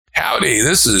Howdy,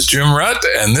 this is Jim Rutt,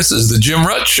 and this is The Jim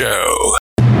Rutt Show.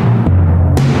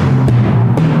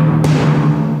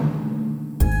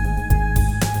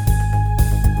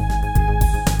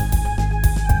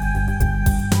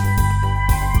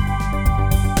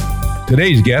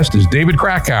 Today's guest is David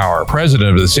Krakauer,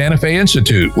 president of the Santa Fe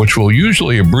Institute, which we'll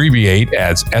usually abbreviate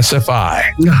as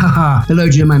SFI. Hello,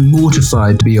 Jim. I'm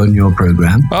mortified to be on your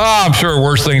program. Oh, I'm sure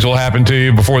worse things will happen to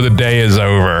you before the day is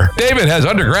over. David has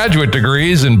undergraduate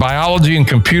degrees in biology and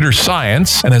computer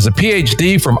science and has a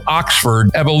PhD from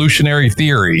Oxford evolutionary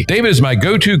theory. David is my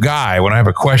go-to guy when I have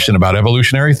a question about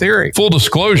evolutionary theory. Full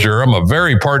disclosure, I'm a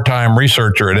very part-time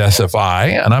researcher at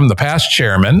SFI, and I'm the past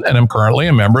chairman, and I'm currently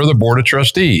a member of the board of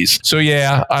trustees. So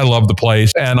yeah, I love the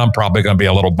place, and I'm probably going to be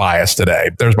a little biased today.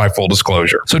 There's my full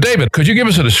disclosure. So David, could you give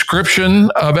us a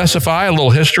description of SFI, a little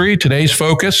history, today's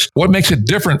focus? What makes it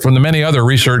different from the many other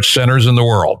research centers in the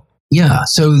world? Yeah,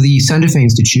 so the Santa Fe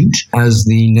Institute, as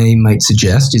the name might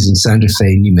suggest, is in Santa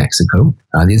Fe, New Mexico.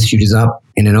 The institute is up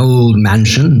in an old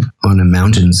mansion on a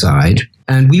mountainside,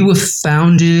 and we were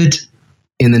founded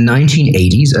in the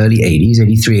 1980s, early 80s,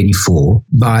 83, 84,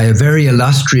 by a very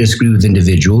illustrious group of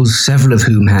individuals, several of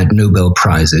whom had Nobel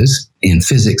Prizes in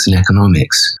physics and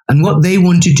economics. And what they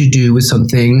wanted to do was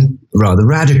something rather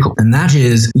radical, and that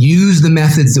is use the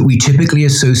methods that we typically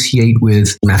associate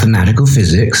with mathematical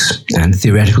physics and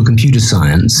theoretical computer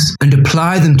science and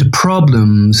apply them to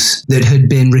problems that had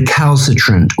been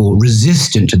recalcitrant or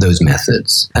resistant to those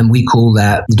methods. And we call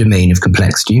that the domain of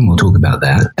complexity, and we'll talk about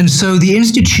that. And so the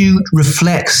Institute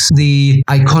reflects the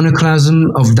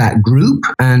iconoclasm of that group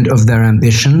and of their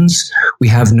ambitions. We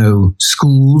have no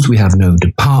schools, we have no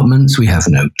departments, we have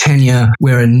no tenure.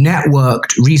 We're a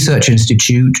networked research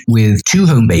institute with 2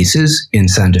 home bases in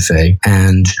Santa Fe,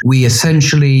 and we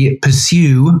essentially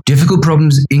pursue difficult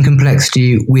problems in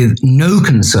complexity with no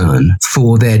concern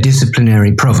for their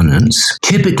disciplinary provenance,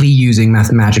 typically using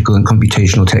mathematical and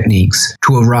computational techniques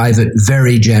to arrive at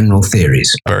very general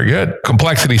theories. Very good.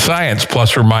 Complexity science,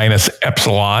 plus or minus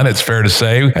epsilon, it's fair to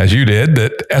say, as you did,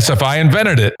 that SFI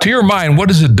invented it. To your mind,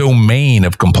 what is a domain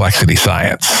of complexity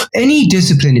science? Any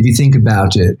discipline, if you think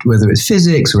about it, whether it's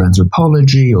physics or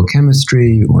anthropology or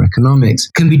chemistry or economics,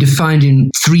 can be defined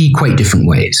in 3 quite different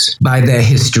ways. By their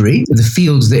history, the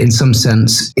fields that in some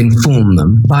sense inform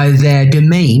them, by their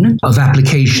domain of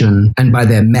application, and by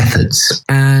their methods.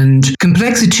 And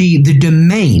complexity, the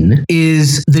domain,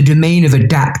 is the domain of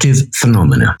adaptive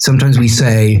phenomena. Sometimes we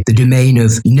say the domain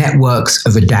of networks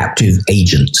of adaptive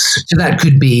agents. So that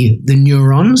could be the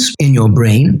neurons in your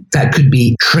brain, that could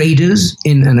be traders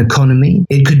in an economy,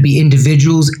 it could be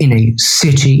individuals in a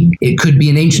city, it could be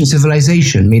an ancient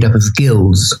civilization made up of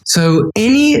guilds. So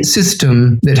any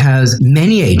system that has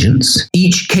many agents,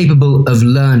 each capable of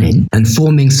learning and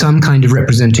forming some kind of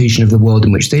representation of the world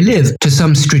in which they live to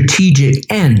some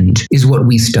strategic end, is what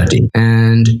we study.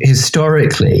 And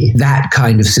historically, that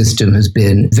kind of system has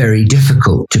been very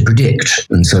difficult to predict.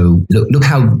 And so look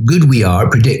how good we are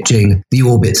at predicting the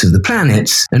orbits of the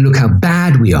planets, and look how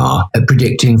bad we are at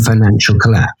predicting financial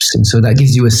collapse. And so that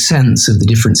gives you a sense of the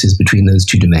differences between those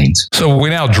 2 domains. So we're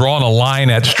now drawing a line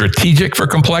at strategic for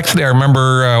complexity. I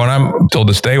remember when I'm till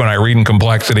this day, when I read in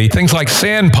complexity, things like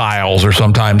sand piles are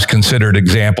sometimes considered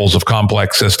examples of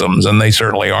complex systems, and they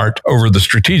certainly aren't over the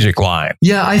strategic line.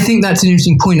 Yeah, I think that's an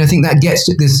interesting point. I think that gets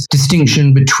to this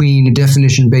distinction between a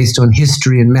definition based on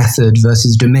history and method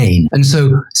versus domain. And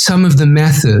so some of the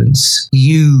methods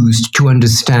used to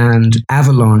understand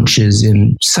avalanches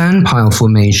in sand pile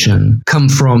formation come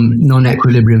from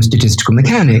non-equilibrium statistical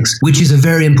mechanics, which is a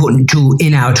very important tool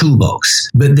in our toolbox.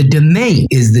 But the domain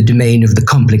is the domain of the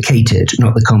complicated,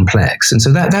 not the complex. And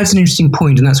so that's an interesting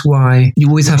point, and that's why you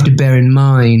always have to bear in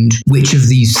mind which of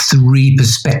these 3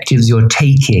 perspectives you're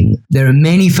taking. There are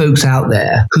many folks out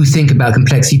there who think about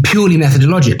complexity purely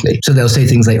methodologically. So they'll say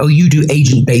things like, oh, you do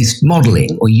agent-based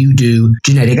modeling, or you do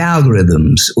genetic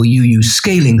algorithms, or you use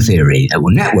scaling theory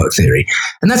or network theory.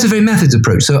 And that's a very methods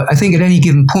approach. So I think at any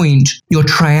given point, you're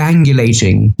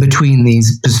triangulating between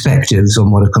these perspectives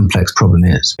on what a complex problem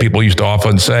is. People used to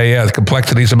often say, yeah,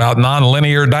 complexity is about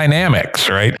nonlinear dynamics,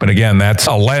 right? But again, that's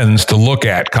a lens to look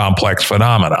at complex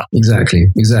phenomena. Exactly.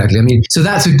 I mean, so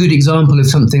that's a good example of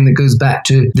something that goes back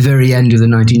to the very end of the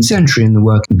 19th century, and the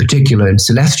work in particular in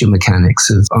celestial mechanics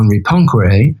of Henri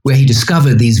Poincaré, where he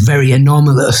discovered these very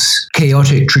anomalous,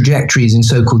 chaotic trajectories in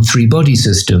so-called 3-body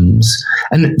systems.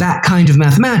 And that kind of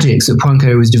mathematics that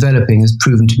Poincaré was developing has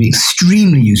proven to be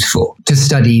extremely useful to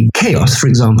study chaos, for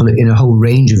example, in a whole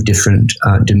range of different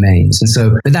domains. And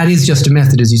so, but that is just a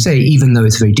method, as you say, even though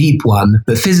it's a very deep one.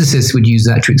 But physicists would use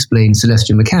that to explain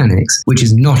celestial mechanics, which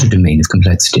is not a domain of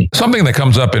complexity. Something that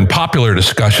comes up in popular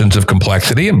discussions of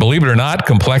complexity, and believe it or not,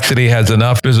 complexity has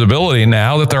enough visibility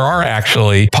now that there are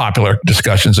actually popular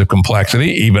discussions of complexity,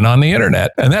 even on the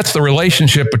internet. And that's the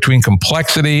relationship between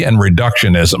complexity and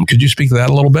reductionism. Could you speak to that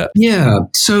a little bit? Yeah.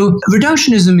 So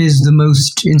reductionism is the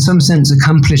most, in some sense,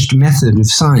 accomplished method of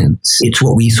science. It's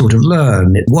what we sort of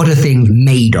learn. What are things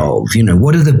made of?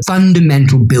 What are the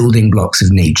fundamental building blocks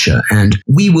of nature? And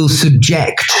we will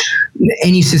subject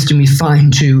any system we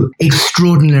find to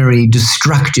extraordinary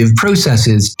destructive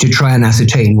processes to try and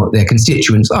ascertain what their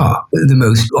constituents are, the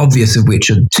most obvious of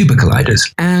which are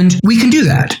supercolliders. And we can do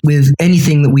that with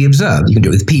anything that we observe. You can do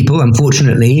it with people.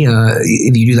 Unfortunately,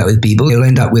 if you do that with people, you'll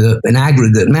end up with an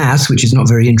aggregate mass, which is not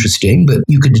very interesting, but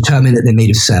you could determine that they're made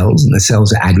of cells, and the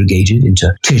cells are aggregated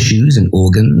into tissues and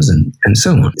organs and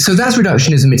so on. So that's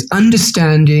reductionism. It's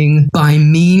understanding by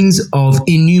means of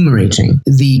enumerating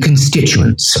the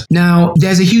constituents. Now,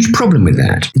 there's a huge problem with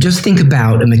that. Just think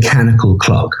about a mechanical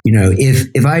clock.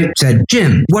 If I said,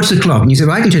 Jim, what's a clock? And you said,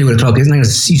 well, I can tell you what a clock is. And you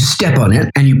step on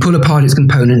it and you pull apart its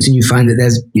components and you find that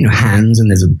there's, hands and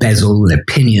there's a bezel and there are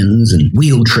pinions and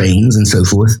wheel trains and so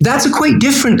forth. That's a quite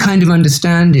different kind of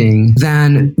understanding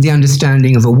than the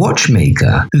understanding of a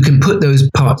watchmaker who can put those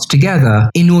parts together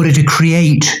in order to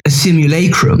create a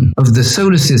simulacrum of the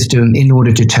solar system in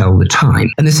order to tell the time.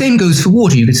 And the same goes for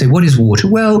water. You could say, what is water?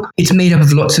 Well, it's made up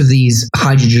of lots of these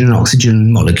hydrogen and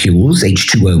oxygen molecules,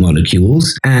 H2O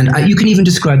molecules, and you can even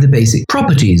describe the basic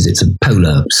properties. It's a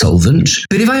polar solvent.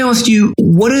 But if I asked you,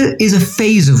 what is a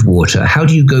phase of water? How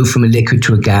do you go from a liquid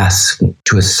to a gas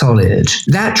to a solid?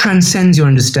 That transcends your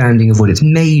understanding of what it's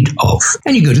made of.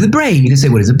 And you go to the brain. You can say,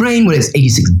 what is a brain? Well, it's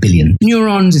 86 billion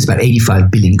neurons. It's about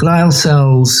 85 billion glial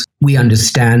cells. We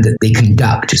understand that they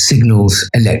conduct signals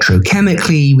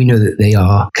electrochemically. We know that they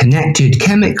are connected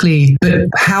chemically. But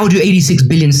how do 86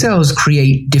 billion cells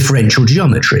create differential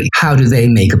geometry? How do they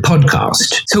make a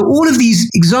podcast? So all of these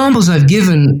examples I've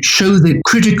given show the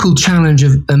critical challenge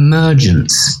of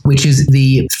emergence, which is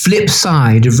the flip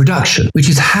side of reduction, which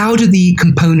is how do the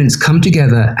components come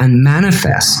together and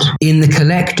manifest in the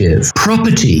collective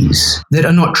properties that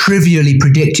are not trivially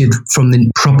predicted from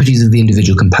the properties of the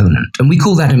individual component. And we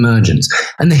call that emergence.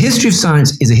 And the history of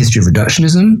science is a history of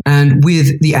reductionism. And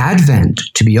with the advent,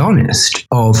 to be honest,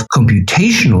 of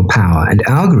computational power and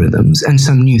algorithms and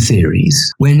some new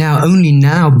theories, we're only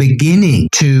now beginning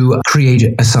to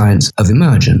create a science of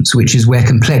emergence, which is where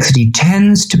complexity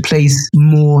tends to place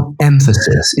more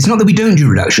emphasis. It's not that we don't do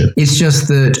reduction. It's just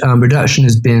that reduction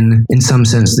has been, in some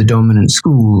sense, the dominant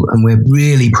school. And we're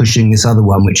really pushing this other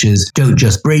one, which is don't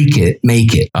just break it,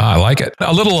 make it. I like it.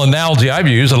 A little analogy I've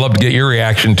used, I'd love to get your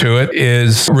reaction to it,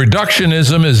 is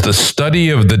reductionism is the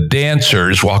study of the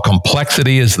dancers, while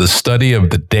complexity is the study of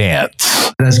the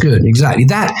dance. That's good. Exactly.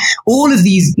 All of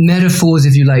these metaphors,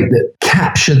 if you like, that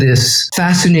capture this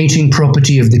fascinating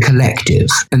property of the collective.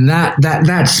 And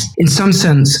that's, in some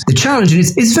sense, the challenge. And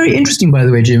it's very interesting, by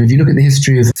the way, Jim, if you look at the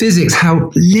history of physics,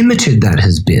 how limited that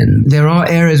has been. There are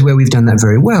areas where we've done that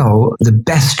very well. The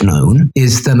best known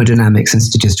is thermodynamics and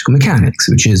statistical mechanics,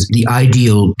 which is the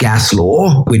ideal gas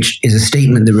law, which is a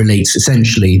statement that relates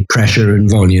essentially pressure and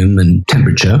volume and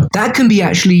temperature. That can be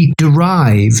actually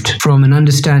derived from an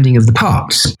understanding of the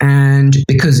parts. And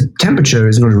because temperature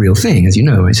is not a real thing, as you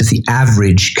know, it's just the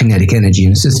average kinetic energy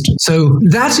in a system. So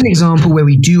that's an example where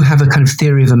we do have a kind of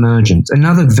theory of emergence.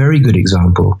 Another very good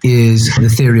example is the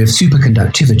theory of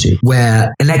superconductivity,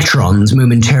 where electrons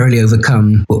momentarily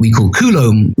overcome what we call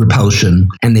Coulomb repulsion,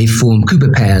 and they form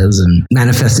Cooper pairs and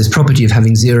manifest this property of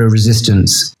having zero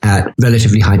resistance at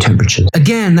relatively high temperatures.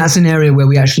 Again, that's an area where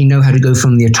we actually know how to go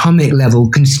from the atomic level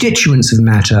constituents of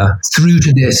matter through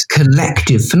to this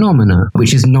collective phenomena,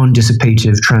 which is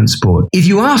non-dissipative transport. If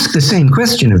you ask the same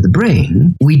question of the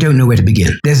brain, we don't know where to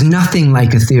begin. There's nothing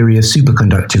like a theory of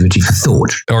superconductivity for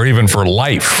thought. Or even for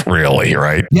life, really,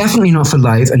 right? Definitely not for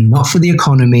life and not for the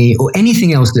economy or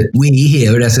anything else that we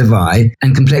here at SFI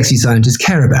and complexity scientists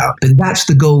care about. But that's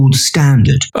the gold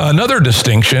standard. Another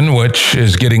distinction, which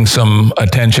is getting some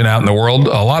attention out in the world,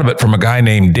 a lot of it from a guy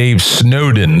named Dave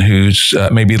Snowden, who's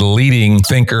maybe the leading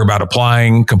thinker about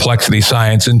applying complexity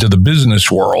science into the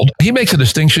business world. He makes a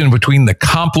distinction between the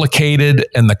complicated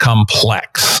and the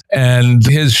complex. And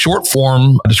his short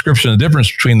form description of the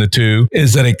difference between the two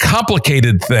is that a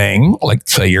complicated thing, like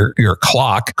say your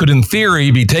clock, could in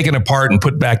theory be taken apart and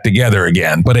put back together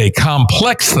again. But a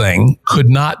complex thing could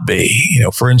not be.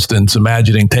 For instance,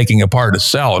 imagining taking apart a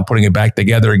cell and putting it back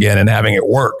together again and having it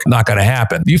work. Not going to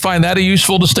happen. Do you find that a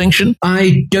useful distinction?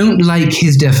 I don't like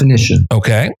his definition.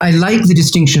 Okay. I like the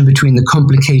distinction between the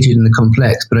complicated and the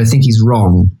complex, but I think he's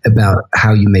wrong about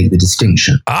how you make the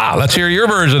distinction. Let's hear your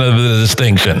version of the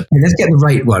distinction. Let's get the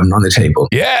right one on the table.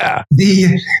 Yeah.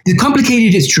 The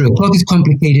complicated is true. A clock is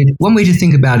complicated. One way to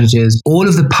think about it is all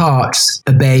of the parts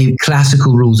obey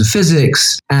classical rules of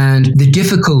physics, and the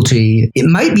difficulty, it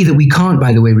might be that we can't,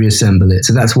 by the way, reassemble it.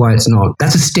 So that's why it's not.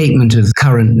 That's a statement of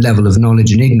current level of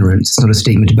knowledge and ignorance. It's not a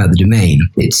statement about the domain.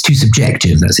 It's too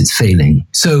subjective. That's its failing.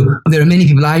 So there are many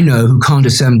people I know who can't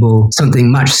assemble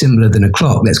something much similar than a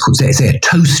clock. Let's say a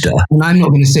toaster. And I'm not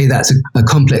going to say that's a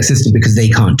complex system because they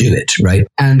can't do it, right?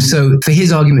 And so for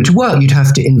his argument to work, you'd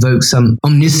have to invoke some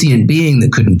omniscient being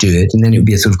that couldn't do it, and then it would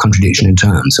be a sort of contradiction in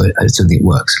terms. So I still think it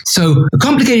works. So a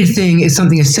complicated thing is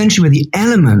something essentially where the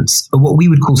elements are what we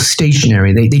would call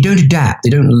stationary. They don't adapt. They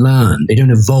don't learn. They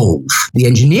don't evolve. The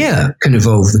engineer can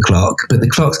evolve the clock, but the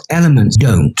clock's elements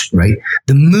don't, right?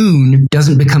 The moon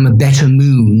doesn't become a better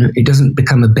moon. It doesn't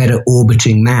become a better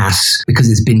orbiting mass because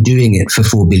it's been doing it for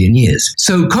 4 billion years.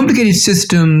 So complicated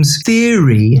systems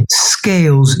theory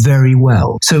scales very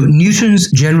well. So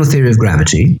Newton's general theory of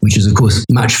gravity, which is of course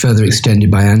much further extended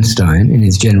by Einstein in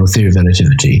his general theory of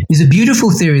relativity, is a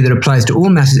beautiful theory that applies to all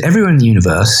masses everywhere in the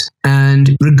universe.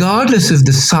 And regardless of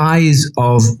the size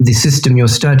of the system you're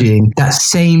studying, that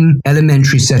same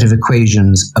elementary set of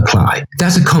equations apply.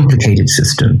 That's a complicated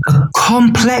system. A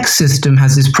complex system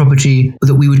has this property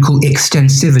that we would call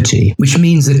extensivity, which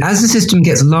means that as the system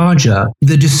gets larger,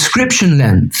 the description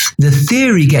length, the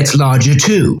theory gets larger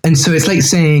too. And so it's like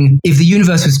saying, if the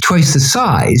universe was twice the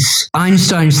size,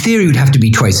 Einstein's theory would have to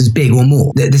be twice as big or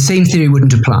more. The same theory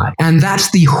wouldn't apply. And that's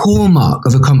the hallmark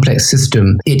of a complex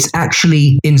system. It's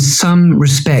actually, in some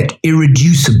respect,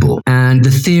 irreducible. And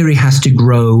the theory has to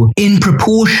grow in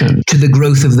proportion to the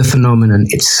growth of the phenomenon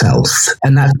itself.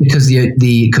 And that's because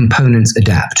the components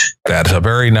adapt. That's a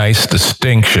very nice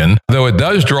distinction, though it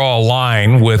does draw a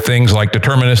line with things like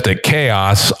deterministic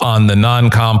chaos on the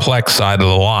non-complex side of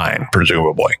the line,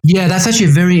 presumably. Yeah, that's actually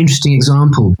a very interesting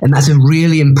example. And that's a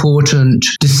really important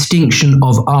distinction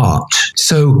of art.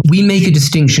 So we make a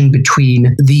distinction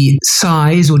between the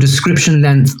size or description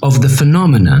length of the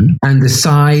phenomenon and the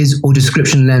size or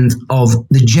description length of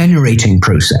the generating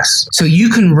process. So you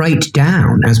can write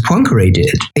down, as Poincaré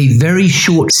did, a very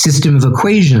short system of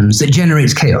equations that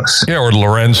generates chaos. Yeah, or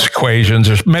Lorentz equations.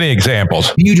 There's many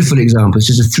examples. Beautiful examples,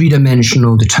 just a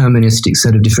three-dimensional deterministic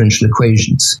set of differential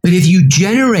equations. But if you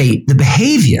generate the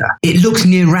behavior, it looks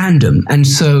near random. And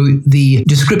so the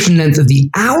description length of the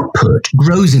output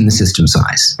grows in the system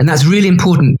size. And that's really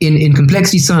important. In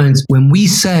complexity science, when we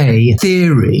say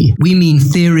theory, we mean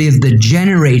theory of the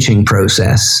generating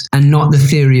process and not the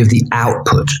theory of the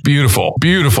output. Beautiful,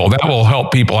 beautiful. That will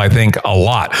help people, I think, a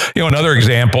lot. Another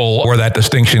example where that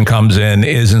distinction comes in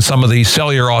is in some of these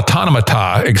cellular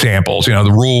automata examples, the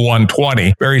Rule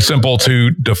 120. Very simple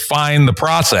to define the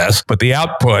process, but the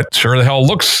output sure the hell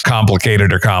looks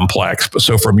complicated or complex.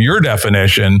 So from your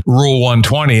definition, Rule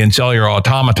 120 in cellular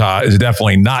automata is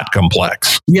definitely not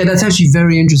complex. Yeah, that's actually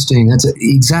very interesting. That's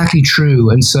exactly true.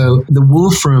 And so the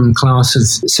Wolfram class of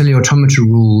cellular automata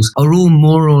rules are all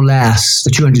more or less,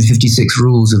 the 256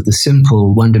 rules of the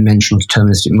simple one-dimensional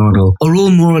deterministic model, are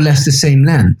all more or less the same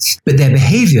length, but their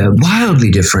behavior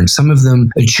wildly different. Some of them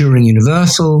are Turing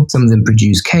universal, some of them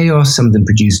produce chaos, some of them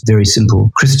produce very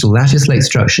simple crystal lattice-like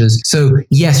structures. So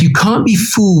yes, you can't be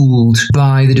fooled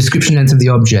by the description length of the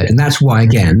object, and that's why,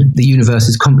 again, the universe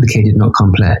is complicated, not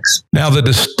complex. Now, the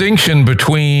distinction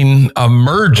between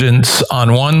emergence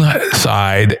on one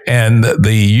side and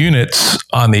the units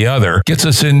on the other gets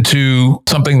us into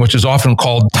something which is often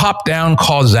called top-down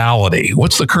causality.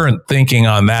 What's the current thinking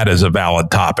on that as a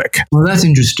valid topic? Well, that's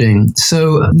interesting.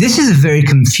 So this is a very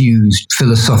confused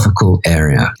philosophical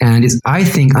area, and it's, I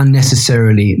think,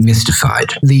 unnecessarily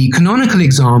mystified. The canonical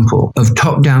example of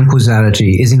top-down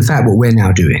causality is, in fact, what we're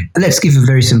now doing. Let's give a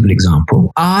very simple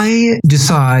example. I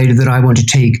decide that I want to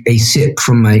take a sip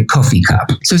from my coffee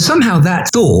cup. So somehow that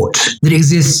thought that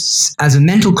exists as a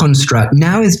mental construct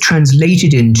now is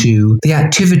translated into the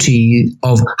activity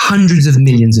of hundreds of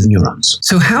millions of neurons.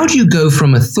 So how do you go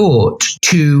from a thought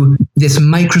to this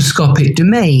microscopic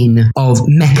domain of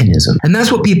mechanism? And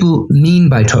that's what people mean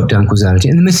by top-down causality.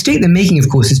 And the mistake they're making, of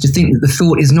course, is to think that the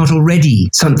thought is not already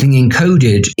something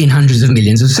encoded in hundreds of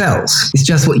millions of cells. It's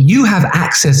just what you have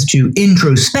access to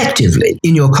introspectively collectively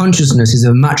in your consciousness is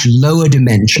a much lower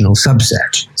dimensional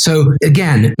subset. So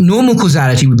again, normal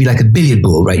causality would be like a billiard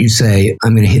ball, right? You say,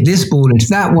 I'm going to hit this ball into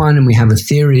that one, and we have a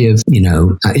theory of,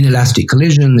 inelastic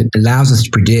collision that allows us to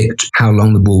predict how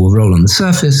long the ball will roll on the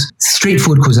surface.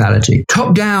 Straightforward causality.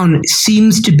 Top down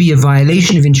seems to be a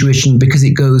violation of intuition because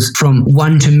it goes from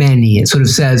one to many. It sort of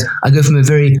says, I go from a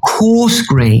very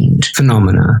coarse-grained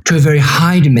phenomena to a very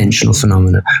high-dimensional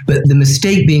phenomena. But the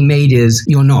mistake being made is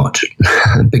you're not,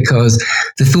 because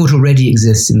the thought already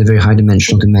exists in the very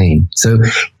high-dimensional domain. So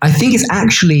I think it's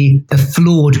actually a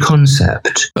flawed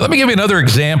concept. Let me give you another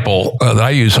example that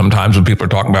I use sometimes when people are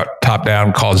talking about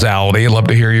top-down causality. I'd love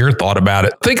to hear your thought about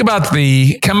it. Think about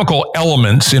the chemical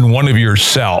elements in one of your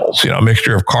cells, a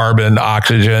mixture of carbon,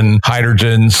 oxygen,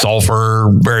 hydrogen,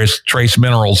 sulfur, various trace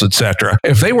minerals, etc.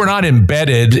 If they were not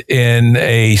embedded in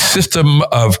a system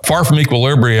of far from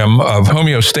equilibrium of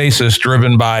homeostasis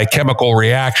driven by chemical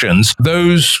reactions,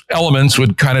 those elements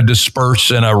would kind of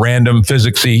disperse in a random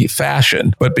physicsy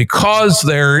fashion. But because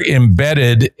they're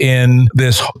embedded in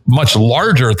this much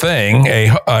larger thing,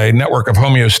 a network of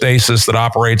homeostasis that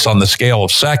operates on the scale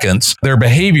of seconds, their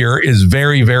behavior is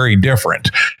very, very different.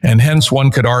 And hence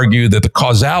one could argue that the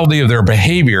causality of their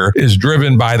behavior is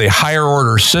driven by the higher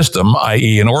order system,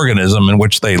 i.e. an organism in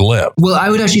which they live. Well, I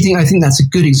think that's a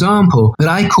good example, but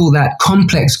I call that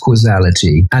complex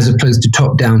causality as opposed to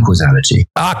top-down causality.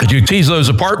 Could you tease those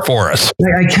apart for us?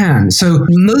 I can. So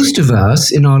most of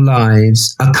us in our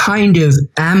lives are kind of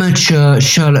amateur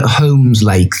Sherlock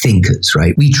Holmes-like thinkers,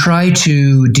 right? We try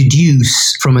to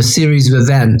deduce from a series of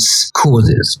events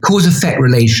causes. Cause-effect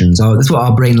relations, that's what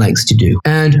our brain likes to do.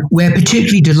 And we're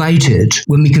particularly delighted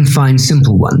when we can find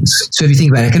simple ones. So if you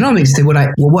think about economics, say,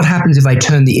 what happens if I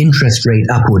turn the interest rate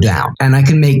up or down? And I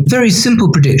can make very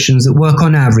simple predictions that work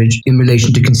on average in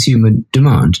relation to consumer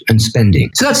demand and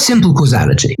spending. So that's simple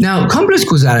causality. Now, complex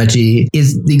causality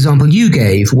is the example you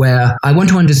gave, where I want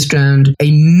to understand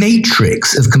a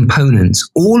matrix of components,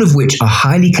 all of which are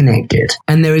highly connected,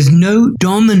 and there is no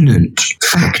dominant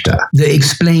factor that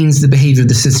explains the behavior of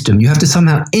the system. You have to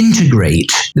somehow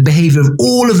integrate the behavior of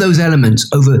all of those elements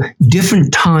over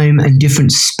different time and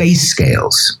different space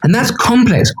scales. And that's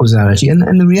complex causality.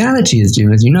 And the reality is,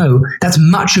 Jim, as you know, that's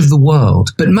much of the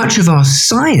world. But much of our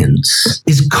science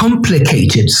is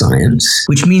complicated science,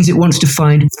 which means it wants to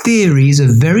find theories of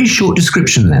very short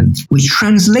description length, which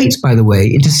translates, by the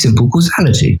way, into simple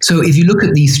causality. So if you look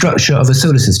at the structure of a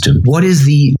solar system, what is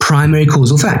the primary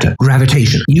causal factor?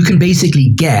 Gravitation. You can basically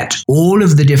get all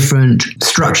of the different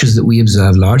structures that we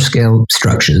observe, large-scale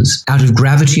structures, out of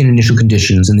gravity and initial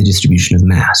conditions and the distribution of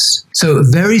mass. So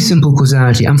very simple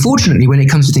causality. Unfortunately, when it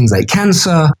comes to things like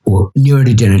cancer or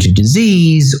neurodegenerative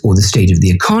disease or the state of the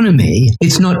economy,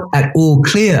 it's not at all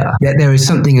clear that there is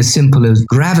something as simple as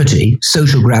gravity,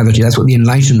 social gravity, that's what the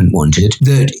Enlightenment wanted,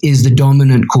 that is the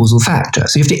dominant causal factor.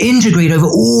 So you have to integrate over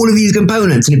all of these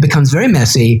components, and it becomes very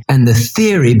messy, and the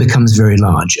theory becomes very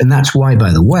large. And that's why,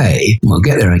 by the way, we'll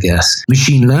get there, I guess,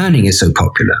 machine learning is so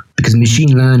popular, because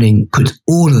machine learning puts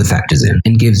all of the factors in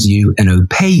and gives you an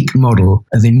opaque model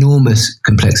of enormous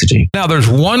complexity. Now, there's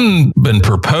one been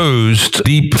proposed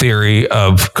deep theory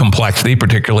of complexity,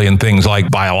 particularly in things like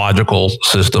biological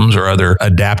systems or other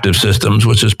adaptive systems,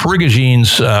 which is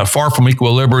Prigoghine's far from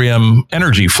equilibrium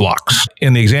energy flux.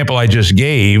 In the example I just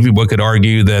gave, we could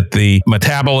argue that the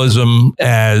metabolism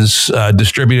as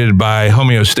distributed by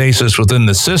homeostasis within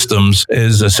the systems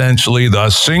is essentially the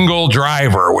single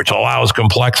driver, which allows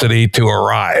complexity to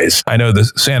arise. I know the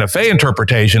Santa Fe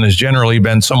interpretation has generally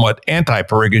been somewhat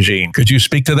anti-Prigoghine. Could you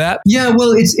speak to that? Yeah,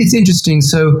 well, it's interesting.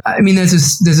 So, I mean, there's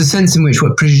a sense in which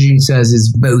what Prigoghine says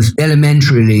is both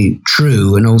elementarily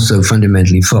true and also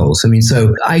fundamentally false. I mean,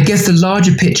 so I guess the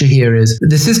larger picture here is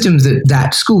the systems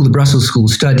that school, the Brussels School,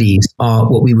 studies are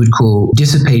what we would call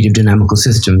dissipative dynamical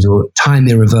systems or time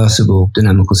irreversible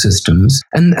dynamical systems.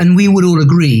 And we would all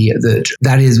agree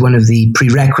that is one of the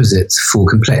prerequisites for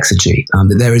complexity,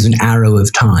 that there is an arrow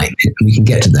of time. We can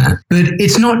get to that. But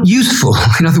it's not useful.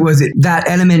 In other words, that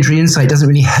elementary insight doesn't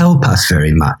really help us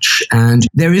very much. And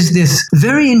there is this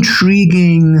very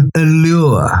intriguing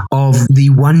allure of the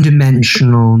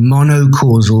one-dimensional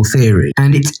monocausal theory.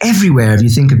 And it's everywhere if you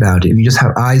think about it, if you just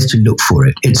have eyes to look for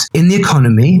it. It's in the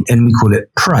economy, and we call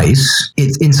it price.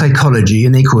 It's in psychology,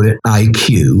 and they call it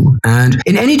IQ. And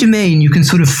in any domain, you can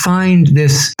sort of find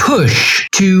this push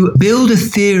to build a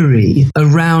theory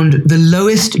around the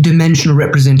lowest dimensional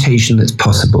representation that's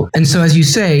possible. And so, as you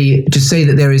say, to say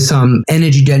that there is some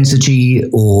energy density,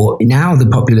 or now the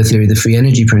popular theory, the free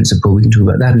energy principle, we can talk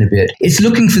about that in a bit. It's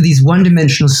looking for these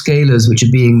one-dimensional scalars which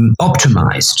are being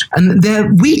optimized. And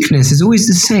their weakness is always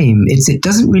the same. It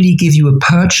doesn't really give you a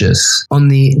purchase on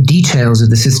the details of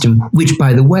the system, which,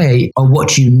 by the way, are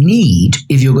what you need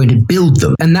if you're going to build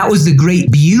them. And that was the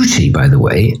great beauty, by the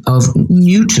way, of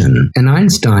Newton and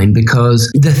Einstein,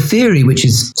 because the theory, which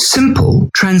is simple,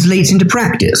 translates into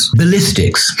practice.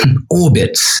 Ballistics,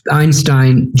 orbits,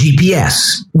 Einstein,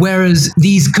 GPS. Whereas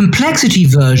these complexity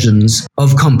versions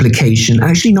of complication are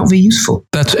actually not very useful.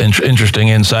 That's interesting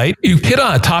insight. You hit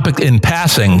on a topic in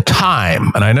passing,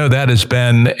 time. And I know that has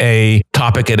been a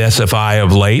topic at SFI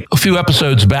of late. A few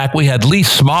episodes back, we had Lee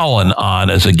Smolin on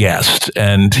as a guest,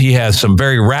 and he has some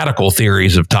very radical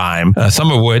theories of time,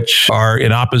 some of which are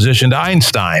in opposition to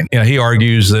Einstein. He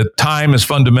argues that time is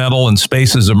fundamental and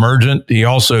space is emergent. He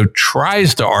also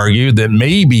tries to argue that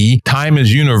maybe time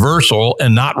is universal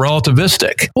and not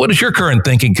relativistic. What is your current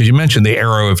thinking? Because you mentioned the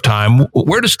arrow of time.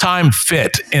 Where does time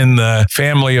fit in the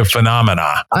family of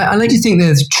phenomena? I like to think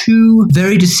there's two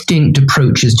very distinct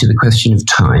approaches to the question of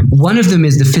time. One of them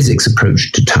is the physics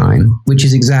approach to time, which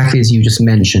is exactly as you just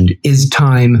mentioned. Is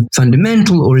time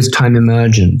fundamental or is time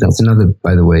emergent? That's another,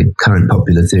 by the way, current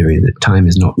popular theory that time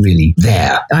is not really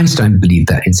there. Einstein believed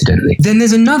that, incidentally. Then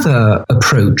there's another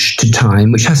approach to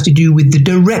time, which has to do with the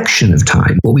direction of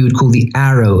time, what we would call the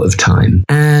arrow of time.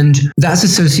 And that's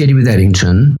associated with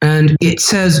Eddington. And it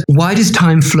says, why does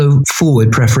time flow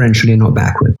forward preferentially and not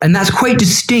backward? And that's quite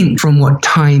distinct from what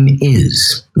time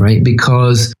is, right?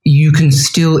 Because you can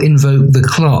still invoke the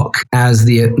clock as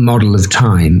the model of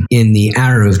time in the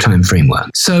arrow of time framework.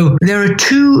 So there are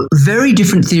two very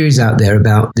different theories out there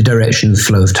about the direction of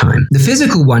flow of time. The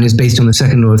physical one is based on the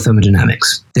second law of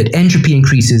thermodynamics, that entropy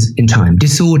increases in time,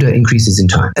 disorder increases in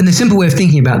time. And the simple way of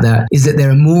thinking about that is that there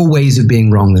are more ways of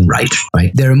being wrong than right?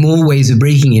 There are more ways of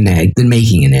breaking an egg than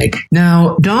making an egg.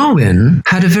 Now, Darwin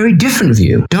had a very different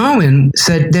view. Darwin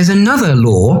said there's another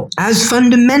law as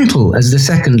fundamental as the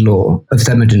second law of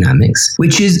thermodynamics,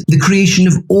 which is the creation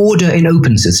of order in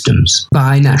open systems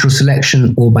by natural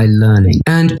selection or by learning.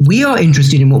 And we are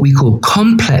interested in what we call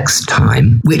complex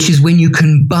time, which is when you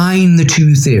combine the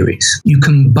two theories. You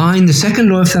combine the second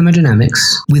law of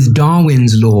thermodynamics with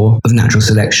Darwin's law of natural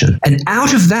selection. And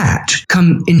out of that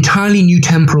come entirely new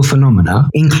temporal phenomena,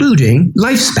 including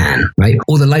lifespan,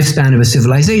 or the lifespan of a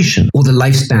civilization, or the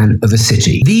lifespan of a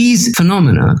city. These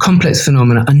phenomena, complex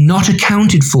phenomena, are not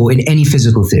accounted for in any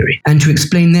physical theory. And to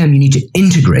explain them, you need to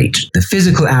integrate the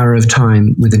physical arrow of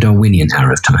time with the Darwinian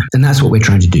arrow of time. And that's what we're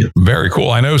trying to do. Very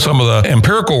cool. I know some of the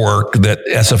empirical work that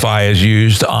SFI has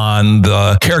used on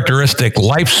the characteristic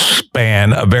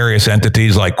lifespan of various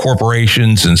entities like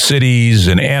corporations and cities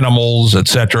and animals,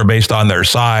 etc., based on their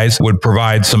size, would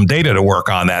provide some data to work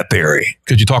on that theory.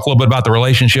 Could you talk a little bit about the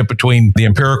relationship between the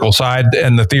empirical side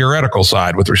and the theoretical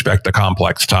side with respect to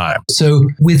complex time? So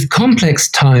with complex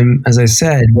time, as I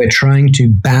said, we're trying to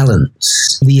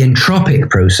balance the entropic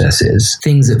processes,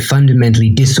 things that fundamentally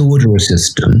disorder a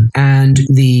system, and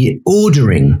the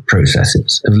ordering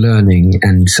processes of learning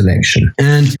and selection.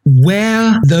 And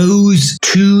where those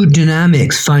two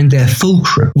dynamics find their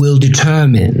fulcrum will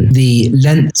determine the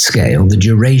length scale, the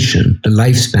duration, the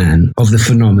lifespan of the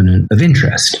phenomenon of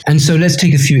interest. And so let's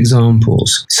take a few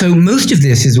examples. So most of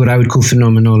this is what I would call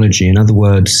phenomenology. In other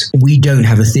words, we don't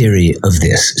have a theory of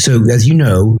this. So as you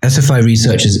know, SFI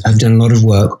researchers have done a lot of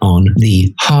work on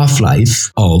the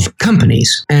half-life of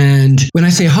companies. And when I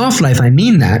say half-life, I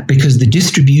mean that because the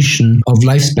distribution of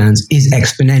lifespans is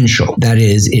exponential. That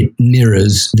is, it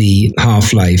mirrors the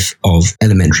half-life of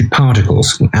elementary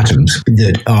particles, atoms,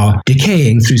 that are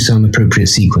decaying through some appropriate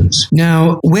sequence.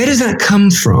 Now, where does that come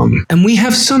from? And we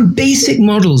have some basic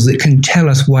models that can tell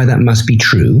us why that must be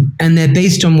true. And they're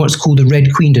based on what's called the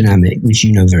Red Queen dynamic, which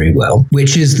you know very well,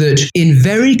 which is that in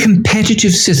very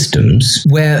competitive systems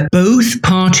where both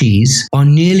parties are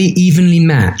nearly evenly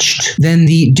matched, then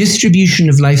the distribution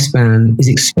of lifespan is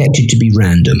expected to be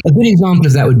random. A good example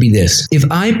of that would be this. If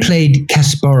I played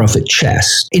Kasparov at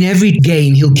chess, in every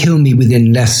game he'll kill me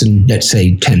within less than, let's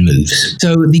say, 10 moves.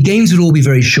 So the games would all be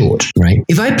very short, right?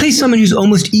 If I play someone who's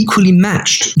almost equally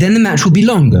matched, then the match will be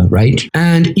longer, right?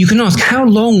 And you can ask, how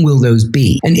long will those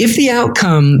be? And if the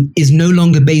outcome is no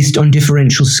longer based on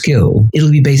differential skill,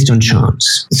 it'll be based on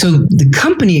chance. So the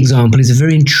company example is a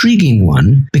very intriguing intriguing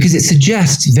one because it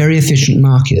suggests very efficient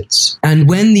markets. And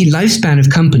when the lifespan of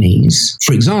companies,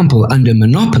 for example, under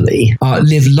monopoly,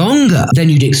 live longer than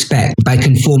you'd expect by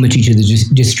conformity to the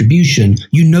distribution,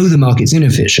 you know the market's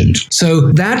inefficient.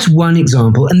 So that's one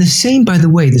example. And the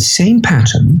same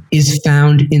pattern is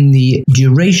found in the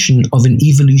duration of an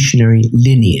evolutionary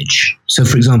lineage. So,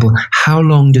 for example, how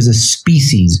long does a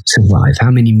species survive?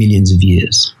 How many millions of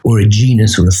years? Or a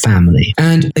genus or a family?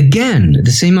 And again,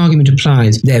 the same argument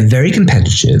applies. They're very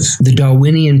competitive. The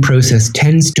Darwinian process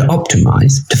tends to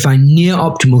optimize, to find near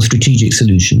optimal strategic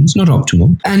solutions, not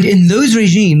optimal. And in those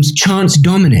regimes, chance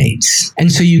dominates.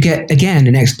 And so you get, again,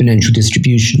 an exponential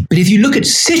distribution. But if you look at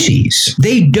cities,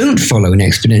 they don't follow an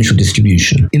exponential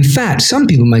distribution. In fact, some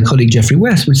people, my colleague Geoffrey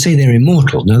West, would say they're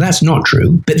immortal. Now, that's not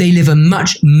true, but they live a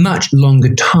much, much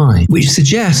longer time, which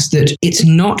suggests that it's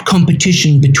not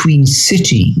competition between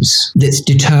cities that's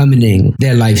determining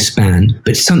their lifespan,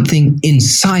 but something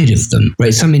inside of them,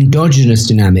 right? Some endogenous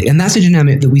dynamic. And that's a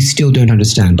dynamic that we still don't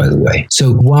understand, by the way.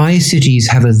 So why cities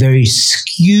have a very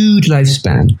skewed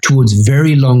lifespan towards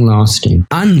very long-lasting,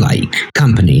 unlike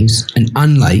companies and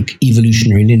unlike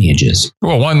evolutionary lineages.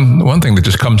 Well, one thing that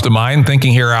just comes to mind,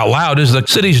 thinking here out loud, is that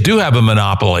cities do have a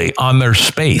monopoly on their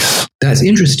space. That's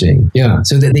interesting. Yeah.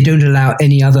 So that they don't allow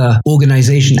any other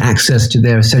organization access to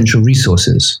their essential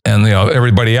resources. And,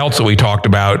 everybody else that we talked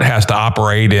about has to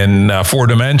operate in 4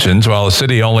 dimensions, while a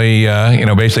city only,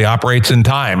 basically operates in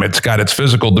time. It's got its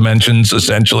physical dimensions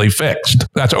essentially fixed.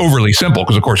 That's overly simple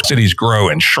because, of course, cities grow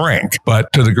and shrink.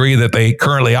 But to the degree that they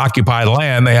currently occupy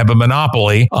land, they have a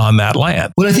monopoly on that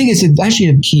land. Well, I think it's actually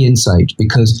a key insight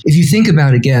because if you think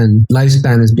about, again,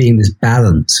 lifespan as being this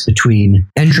balance between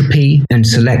entropy and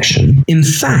selection, in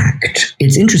fact,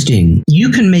 it's interesting. You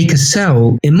can make a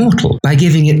cell immortal by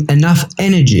giving it enough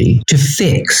energy to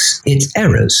fix its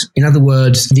errors. In other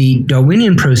words, the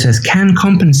Darwinian process can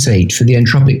compensate for the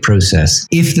entropic process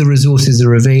if the resources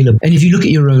are available. And if you look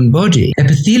at your own body,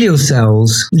 epithelial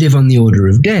cells live on the order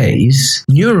of days,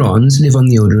 neurons live on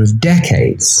the order of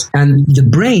decades, and the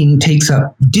brain takes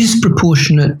up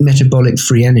disproportionate metabolic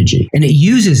free energy, and it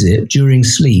uses it during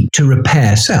sleep to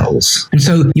repair cells. And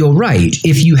so you're right,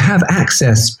 if you have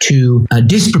access to a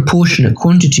disproportionate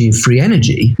quantity of free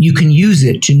energy, you can use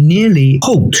it to nearly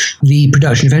halt the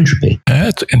production of entropy.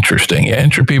 That's interesting. Yeah,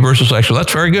 entropy versus selection.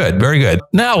 That's very good. Very good.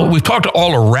 Now, we've talked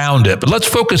all around it, but let's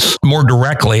focus more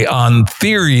directly on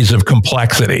theories of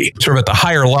complexity, sort of at the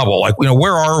higher level. Like,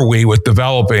 where are we with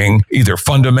developing either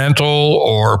fundamental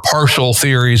or partial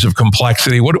theories of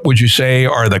complexity? What would you say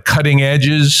are the cutting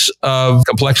edges of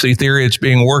complexity theory that's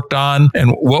being worked on?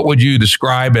 And what would you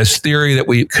describe as theory that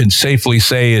we can safely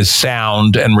say is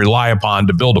sound and rely upon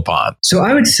to build upon? So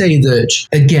I would say that,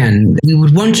 again, we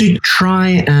would want to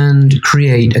try and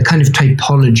create a kind of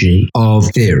typology of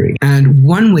theory. And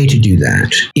one way to do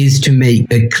that is to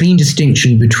make a clean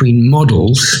distinction between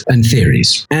models and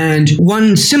theories. And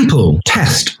one simple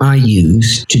test I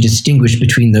use to distinguish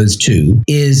between those two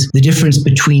is the difference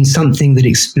between something that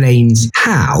explains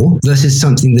how versus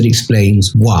something that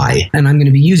explains why. And I'm going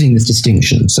to be using this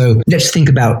distinction. So let's think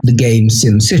about the game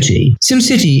SimCity.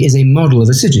 SimCity is a model of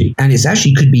a city, and it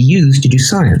actually could be used to do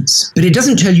science. But it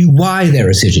doesn't tell you why there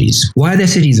are cities. Why their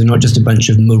cities are not just a bunch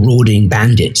of marauding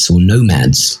bandits or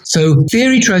nomads. So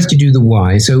theory tries to do the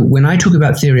why. So when I talk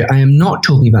about theory, I am not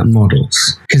talking about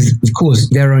models. Because, of course,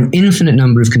 there are an infinite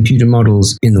number of computer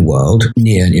models in the world,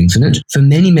 near an infinite, for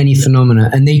many, many phenomena,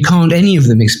 and they can't any of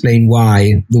them explain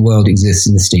why the world exists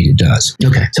in the state it does.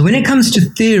 Okay, so when it comes to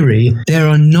theory, there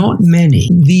are not many.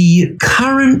 The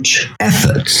current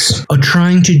efforts are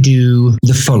trying to do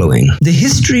the following. The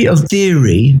history of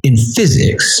theory in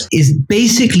physics is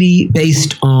basically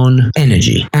based on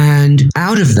energy, and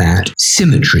out of that,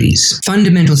 symmetries,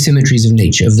 fundamental symmetries of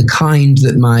nature, of the kind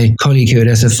that my colleague here at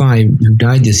SFI, who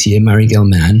died this year, Murray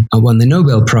Gell-Mann, won the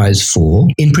Nobel Prize for,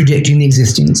 in predicting the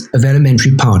existence of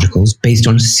elementary particles based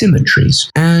on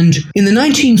symmetries. And in the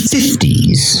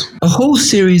 1950s, a whole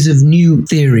series of new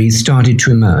theories started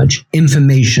to emerge.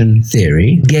 Information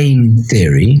theory, game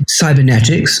theory,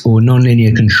 cybernetics or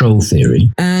nonlinear control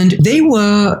theory. And they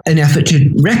were an effort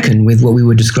to reckon with what we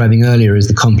were describing earlier as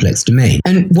the complex domain.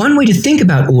 And one way to think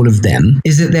about all of them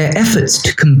is that they're efforts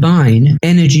to combine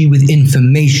energy with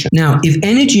information. Now, if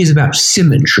energy is about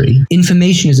symmetry,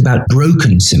 information is about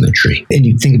broken symmetry. And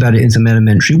you think about it in some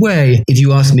elementary way. If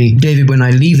you ask me, David, when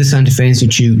I leave the Santa Fe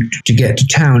Institute to get to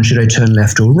town, should I turn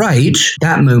left or right? right,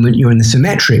 that moment you're in the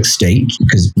symmetric state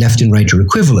because left and right are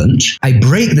equivalent. I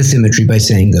break the symmetry by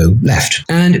saying go left.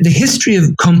 And the history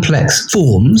of complex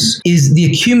forms is the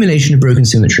accumulation of broken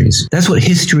symmetries. That's what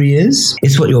history is.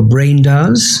 It's what your brain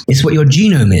does. It's what your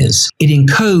genome is. It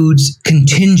encodes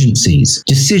contingencies,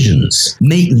 decisions.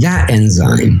 Make that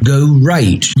enzyme go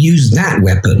right. Use that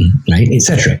weapon, right,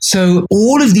 etc. So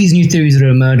all of these new theories that are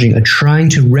emerging are trying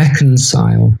to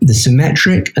reconcile the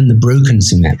symmetric and the broken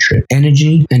symmetric,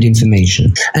 energy and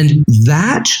information. And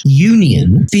that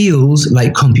union feels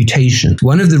like computation.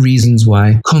 One of the reasons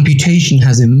why computation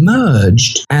has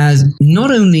emerged as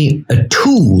not only a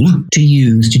tool to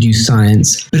use to do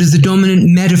science, but as the dominant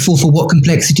metaphor for what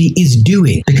complexity is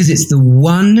doing, because it's the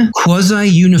one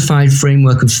quasi-unified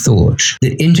framework of thought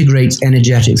that integrates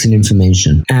energetics and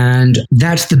information. And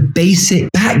that's the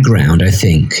basic background, I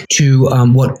think, to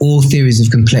what all theories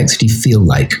of complexity feel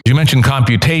like. You mentioned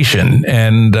computation,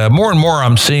 and more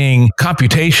I'm seeing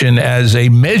computation as a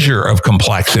measure of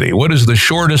complexity. What is the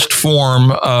shortest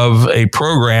form of a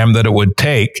program that it would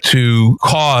take to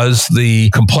cause the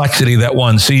complexity that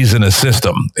one sees in a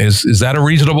system? Is that a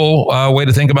reasonable way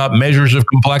to think about measures of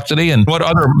complexity? And what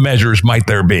other measures might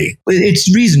there be?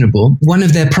 It's reasonable. One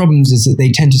of their problems is that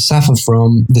they tend to suffer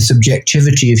from the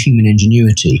subjectivity of human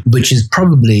ingenuity, which is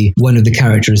probably one of the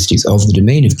characteristics of the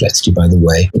domain of complexity, by the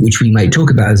way, which we might talk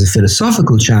about as a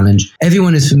philosophical challenge.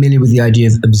 Everyone is familiar with the idea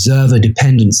of observer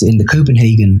dependence in the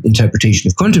Copenhagen interpretation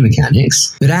of quantum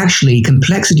mechanics, but actually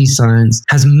complexity science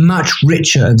has much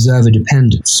richer observer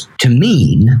dependence to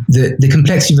mean that the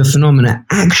complexity of a phenomena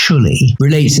actually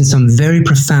relates in some very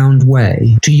profound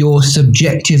way to your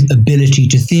subjective ability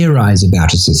to theorize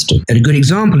about a system. And a good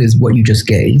example is what you just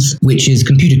gave, which is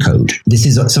computer code. This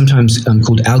is sometimes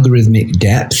called algorithmic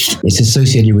depth. It's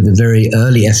associated with a very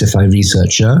early SFI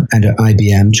researcher and at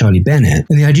IBM, Charlie Bennett.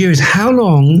 And the idea is, how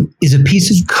long is a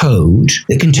piece of code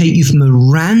that can take you from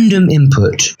a random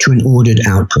input to an ordered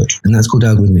output? And that's called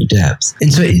algorithmic depth.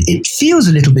 And so it feels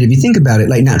a little bit, if you think about it,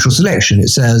 like natural selection. It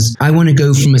says, I want to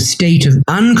go from a state of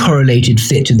uncorrelated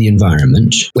fit to the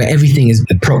environment, where everything is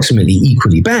approximately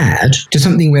equally bad, to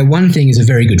something where one thing is a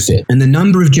very good fit. And the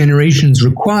number of generations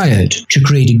required to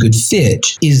create a good fit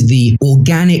is the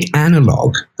organic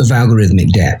analog of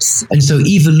algorithmic depth. And so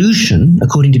evolution,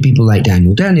 according to people like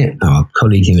Daniel Dennett, our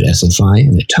colleague here at SFI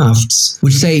and at Tufts,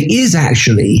 would say is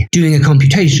actually doing a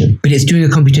computation, but it's doing a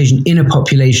computation in a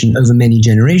population over many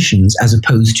generations, as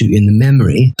opposed to in the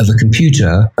memory of a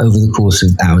computer over the course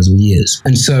of hours or years.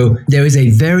 And so there is a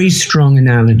very strong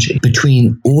analogy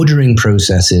between ordering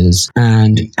processes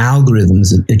and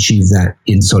algorithms that achieve that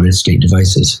in solid state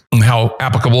devices. And how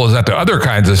applicable is that to other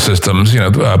kinds of systems?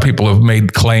 People have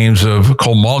made claims of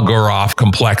Kolmogorov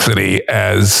complexity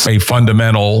as a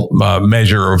fundamental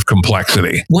measure of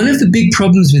complexity. One of the big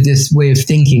problems with this way of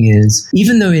thinking is,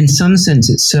 even though in some sense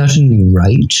it's certainly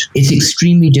right, it's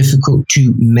extremely difficult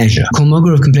to measure.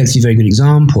 Kolmogorov complexity is a very good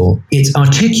example. It's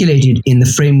articulated in the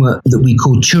framework that we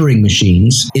call Turing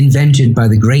machines, invented by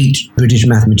the great British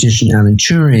mathematician Alan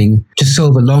Turing to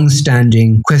solve a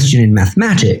long-standing question in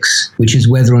mathematics, which is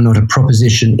whether or not a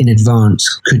proposition in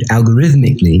advance could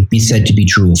algorithmically be said to be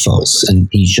true or false. And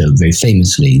he showed very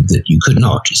famously that you could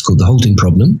not. It's called the halting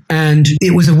problem. And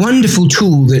it was a wonderful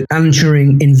tool that Alan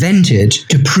Turing invented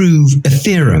to prove a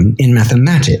theorem in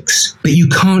mathematics. But you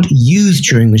can't use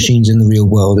Turing machines in the real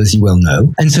world, as you well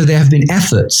know. And so there have been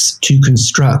efforts to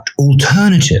construct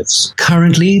alternatives.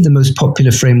 Currently, the most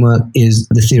popular framework is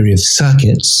the theory of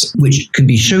circuits, which can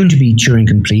be shown to be Turing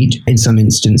complete in some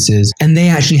instances. And they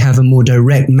actually have a more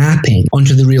direct mapping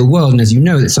onto the real world. And as you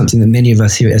know, that's something that many of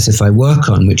us here at SFI work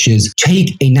on, which is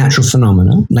take a natural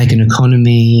phenomenon, like an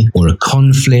economy or a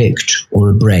conflict or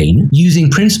a brain, using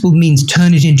principled means,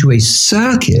 turn it into a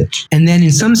circuit. And then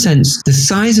in some sense, the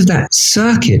size of that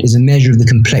circuit is a measure of the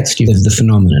complexity of the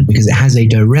phenomenon, because it has a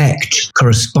direct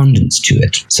correspondence to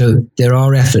it. So there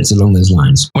are efforts along those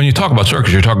lines. When you talk about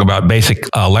circuits, you're talking about basic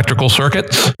electrical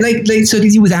circuits? Like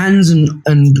circuits with ands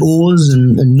and ors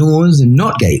and nors and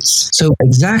not gates. So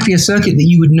exactly a circuit that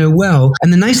you would know well.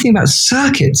 And the nice thing about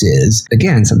circuits is,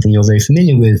 again, something you're very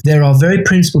familiar with, there are very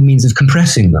principled means of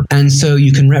compressing them. And so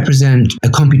you can represent a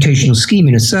computational scheme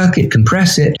in a circuit,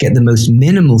 compress it, get the most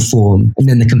minimal form, and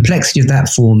then the complexity of that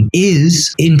form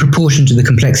is in proportion to the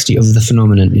complexity of the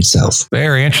phenomenon itself.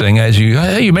 Very interesting. As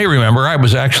you may remember, I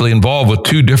was actually involved with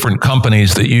two different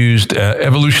companies that used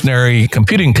evolutionary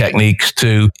computing techniques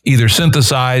to either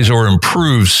synthesize or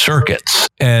improve circuits.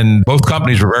 And both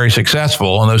companies were very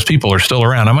successful, and those people are still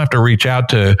around. I'm going to have to reach out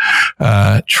to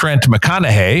Trent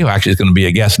McConaughey, who actually is going to be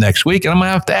a guest next week, and I'm going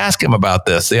to have to ask him about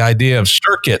this, the idea of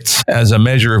circuits as a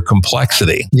measure of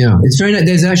complexity. Yeah, it's very nice.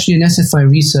 There's actually an SFI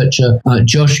researcher,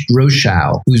 Josh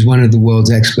Groschow, who's one of the world's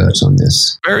experts on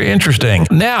this. Very interesting.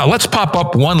 Now, let's pop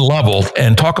up one level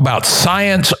and talk about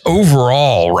science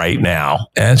overall right now.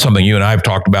 And something you and I have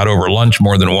talked about over lunch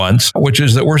more than once, which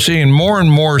is that we're seeing more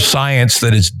and more science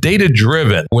that is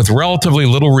data-driven with relatively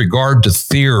little regard to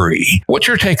theory. What's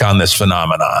your take on this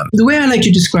phenomenon? The way I like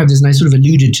to describe this, and I sort of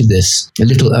alluded to this a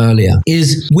little earlier,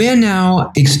 is we're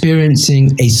now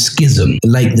experiencing a schism,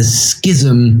 like the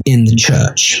schism in the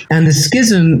church. And the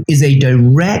schism is a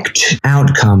direct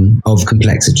outcome of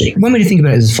complexity. One way to think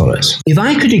about it is as follows. If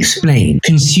I could explain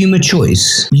consumer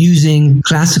choice using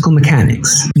classical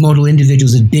mechanics, model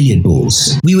individuals as billiard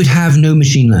balls, we would have no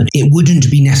machine learning. It wouldn't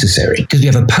be necessary because we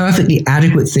have a perfectly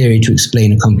adequate theory to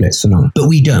explain a complex phenomenon. But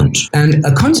we don't. And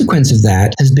a consequence of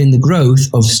that has been the growth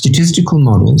of statistical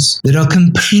models that are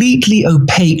completely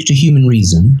opaque to human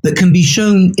reason, but can be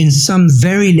shown in some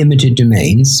very limited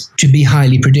domains to be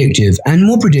highly predictive and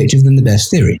more predictive than the best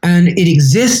theory. And it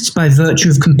exists by virtue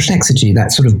of complexity,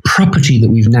 that sort of property that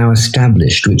we've now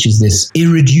established, which is this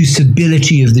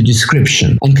irreducibility of the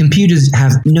description. And computers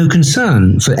have no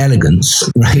concern for elegance,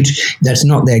 right? That's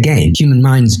not their game. Human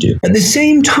minds do. At the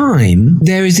same time,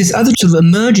 there is this other sort of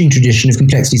emerging tradition of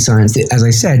complexity science that, as I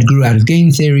said, grew out of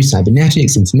game theory,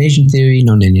 cybernetics, information theory,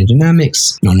 nonlinear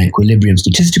dynamics, non-equilibrium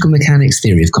statistical mechanics,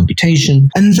 theory of computation.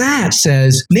 And that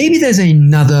says maybe there's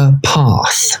another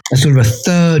path, a sort of a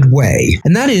third way.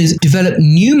 And that is develop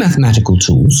new mathematical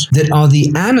tools that are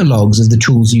the analogues of the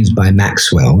tools used by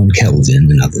Maxwell and Kelvin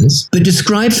and others, but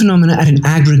describe phenomena at an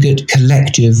aggregate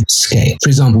collective scale. For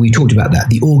example, we talked about that,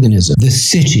 the organism, the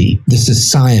city, the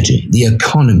society, the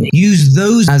economy. Use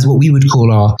those as what we would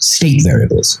call our state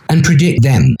variables and predict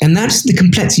them. And that's the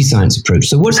complexity science approach.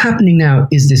 So what's happening now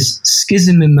is this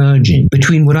schism emerging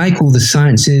between what I call the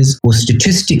sciences or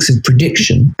statistics of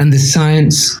prediction and the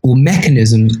science or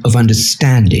mechanisms of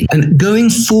understanding. And going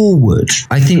forward,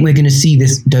 I think we're going to see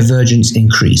this divergence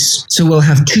increase. So we'll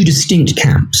have two distinct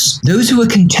camps. Those who are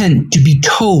content to be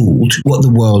told what the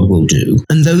world will do,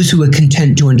 and those who are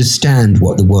content to understand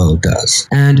what the world does.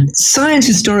 And science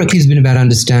historically has been about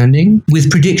understanding,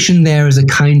 with prediction there as a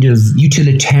kind of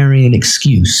utilitarian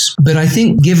excuse. But I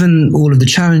think given all of the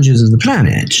challenges of the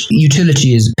planet,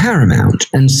 utility is paramount.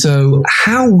 And so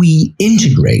how we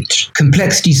integrate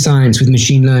complexity science with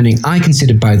machine learning, I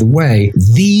consider, by the way,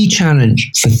 the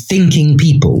challenge for thinking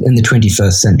people in the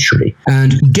 21st century.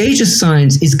 And data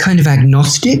science is kind of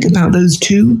agnostic about those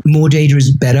two. More data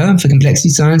is better for complexity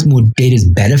science, more data is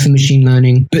better for machine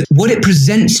learning. But what it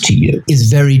presents to you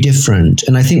is very different.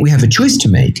 And I think we have a choice to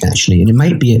make, actually. And it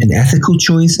might be an ethical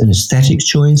choice, an aesthetic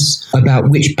choice about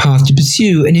which path to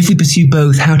pursue. And if we pursue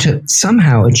both, how to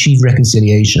somehow achieve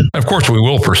reconciliation. Of course, we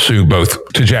will pursue both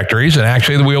trajectories. And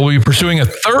actually, we will be pursuing a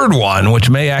third one, which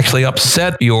may actually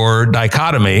upset your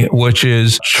dichotomy, which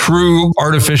is true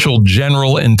artificial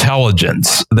general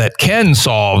intelligence that can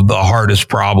solve the hardest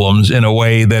problems in a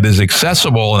way that is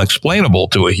accessible and explainable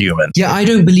to a human. Yeah, I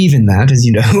don't believe in that, as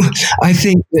you know. I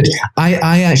think that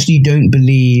I actually don't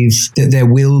believe that there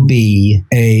will be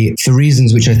for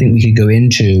reasons which I think we could go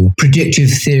into, predictive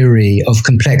theory of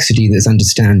complexity that's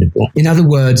understandable. In other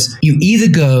words, you either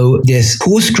go this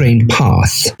coarse-grained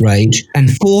path, right,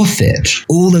 and forfeit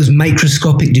all those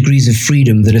microscopic degrees of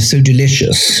freedom that are so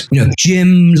delicious. You know,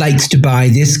 Jim likes to buy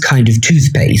this kind of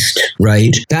toothpaste,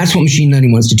 right? That's what machine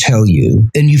learning wants to tell you.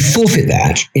 And you forfeit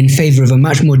that in favor of a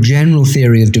much more general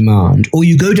theory of demand. Or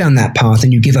you go down that path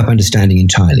and you give up understanding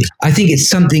entirely. I think it's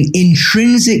something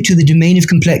intrinsic to the domain of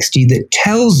complexity that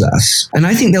tells us, and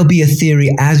I think there'll be a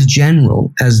theory as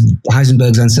general as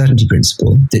Heisenberg's uncertainty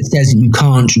principle that says that you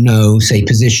can't know, say,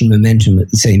 position, momentum at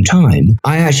the same time.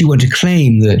 I actually want to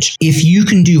claim that if you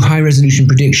can do high-resolution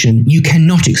prediction, you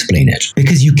cannot explain it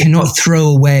because you cannot throw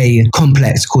away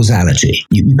complex causality.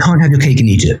 You can't have your cake and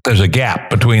eat it. There's a gap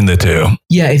between the two.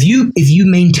 Yeah, if you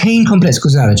maintain complex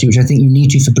causality, which I think you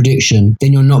need to for prediction,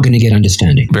 then you're not going to get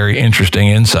understanding. Very interesting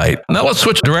insight. Now let's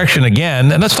switch direction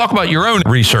again and let's talk about your own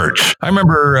research. I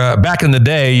remember back in the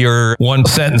day, your one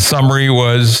sentence summary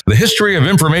was the history of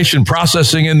information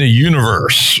processing in the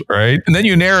universe, right? And then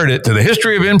you narrowed it to the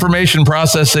history of information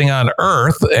processing on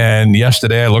Earth. And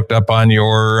yesterday I looked up on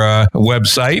your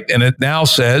website and it now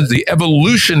says the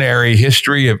evolutionary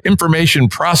history of information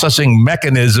processing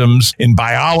mechanisms in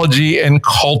biology and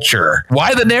culture.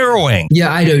 Why the narrowing?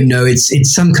 Yeah, I don't know.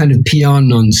 It's some kind of PR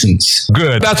nonsense.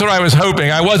 Good. That's what I was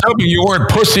hoping. I was hoping you weren't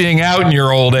pussying out in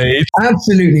your old age.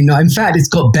 Absolutely not. In fact, it's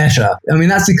got better. I mean,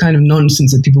 that's the kind of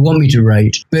nonsense that people want me to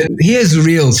write. But here's the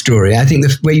real story. I think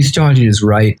the way you started is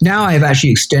right. Now I've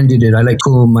actually extended it. I like to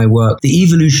call my work The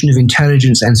Evolution of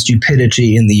Intelligence and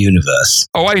Stupidity in the Universe.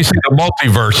 Oh, why do you say the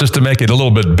multiverse just to make it a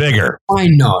little bit bigger. Why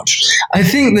not? I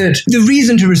think that the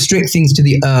reason to restrict things to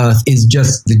the Earth is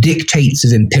just the dictates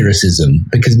of empiricism,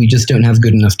 because we just don't have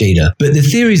good enough data. But the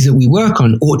theories that we work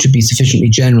on ought to be sufficiently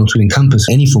general to encompass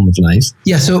any form of life.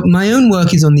 Yeah, so my own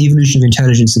work is on the evolution of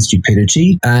intelligence and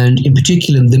stupidity, and in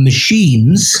particular the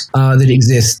machines that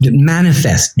exist that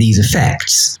manifest these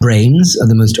effects. Brains are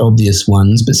the most obvious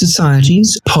ones, but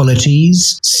societies,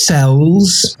 polities,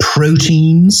 cells,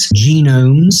 proteins,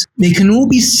 genomes, they can all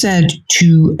be said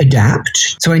to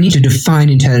adapt. So I need to define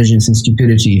intelligence and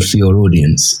stupidity for your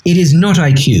audience. It is not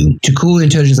IQ. To call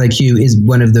intelligence IQ is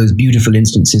one of those beautiful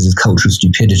instances of cultural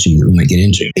stupidity that we might get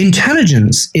into.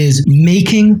 Intelligence is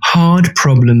making hard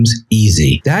problems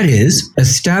easy. That is,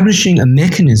 establishing a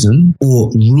mechanism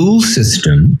or rule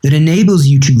system that enables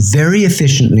you to very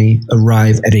efficiently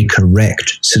arrive at a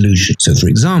correct solution. So for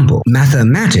example,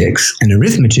 mathematics and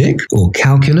arithmetic or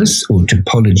calculus or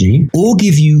topology all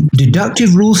give you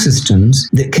deductive rule systems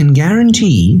that can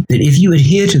guarantee that if you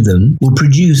adhere to them, will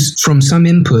produce from some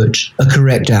input a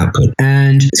correct output.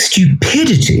 And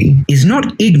stupidity is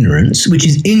not ignorance, which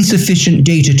is insufficient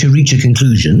data to reach a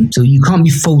conclusion. So you can't be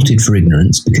faulted for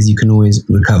ignorance because you can always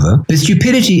recover. But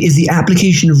stupidity is the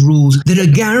application of rules that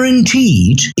are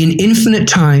guaranteed in infinite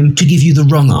time to give you the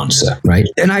wrong answer, right?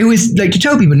 And I always like to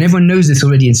tell people, and everyone knows this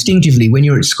already instinctively, when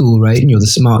you're at school, right, and you're the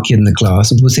smart kid in the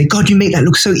class, and people say, God, you make that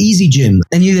look so easy, Jim.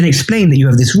 And you then explain that you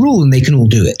have this rule and they can all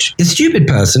do it. The stupid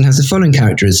person has the following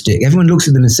characteristic. Everyone looks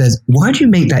at them and says, why do you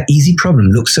make that easy problem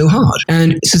look so hard?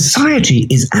 And society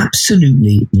is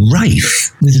absolutely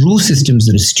rife with rule systems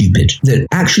that are stupid, that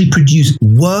actually produce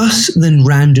worse than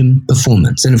random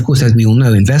performance. And of course, as we all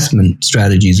know, investment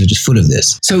strategies are just full of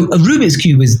this. So a Rubik's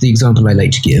Cube is the example I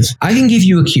like to give. I can give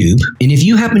you a cube, and if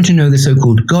you happen to know the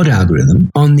so-called God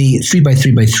algorithm on the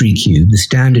 3x3x3 cube, the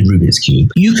standard Rubik's Cube,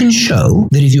 you can show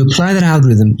that if you apply that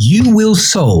algorithm, you will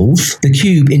solve the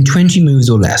cube in 20 moves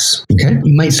or less. Okay?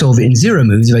 You might solve it in 0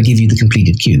 moves if I give you the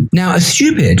completed cube. Now, a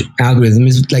stupid algorithm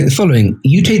is like the following.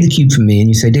 You take the cube from me and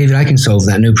you say, David, I can solve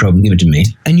that, no problem, give it to me.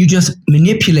 And you just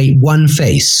manipulate one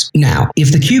face. Now,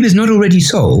 if the cube is not already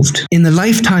solved, in the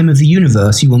lifetime of the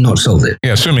universe, you will not solve it.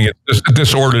 Yeah, assuming it's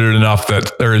disordered enough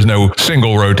that there is no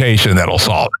single rotation that'll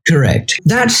solve it. Correct.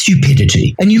 That's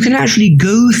stupidity. And you can actually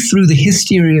go through the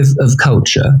history of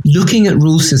culture, looking at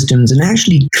rule systems and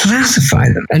actually classify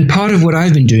them. And part of what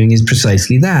I've been doing is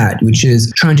precisely that, which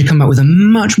is trying to come up with a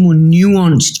much more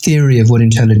nuanced theory of what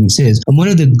intelligence is. And one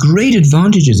of the great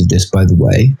advantages of this, by the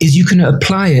way, is you can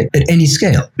apply it at any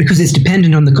scale because it's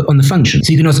dependent on the function.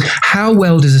 So you can ask, how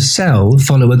well does a cell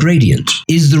follow a gradient?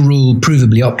 Is the rule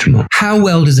provably optimal? How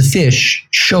well does a fish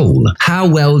shoal? How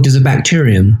well does a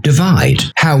bacterium divide?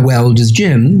 How well does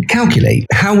Jim calculate?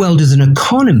 How well does an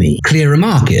economy clear a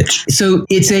market? So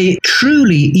it's a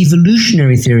truly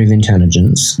evolutionary theory of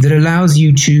intelligence that allows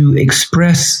you to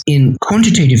express in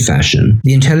quantitative fashion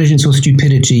the intelligence or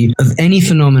stupidity of any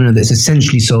phenomena that's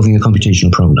essentially solving a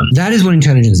computational problem. That is what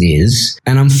intelligence is,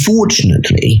 and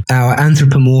unfortunately, our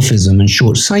anthropomorphism and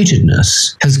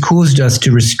short-sightedness has caused us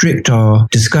to restrict our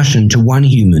discussion to one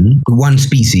human, one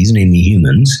species, namely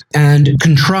humans, and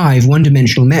contrive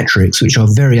one-dimensional metrics which are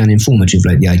very uninformative,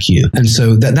 like the IQ. And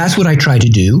so that's what I try to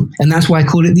do, and that's why I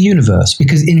call it the universe,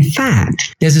 because in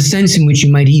fact, there's a sense in which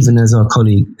you might even, as our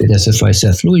colleague at SFI,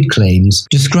 Seth Lloyd, claims,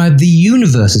 describe the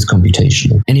universe as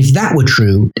computational. And if that were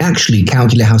true, actually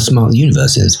calculate how smart the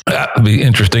universe is. That would be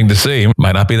interesting to see.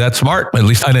 Might not be that smart. At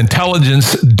least an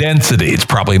intelligence density, it's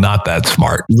probably not that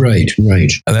smart. Right.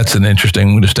 And that's an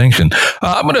interesting distinction.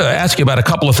 I'm going to ask you about a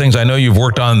couple of things I know you've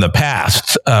worked on in the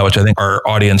past, which I think our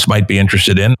audience might be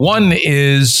interested in. One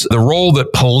is the role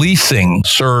that policing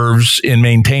serves in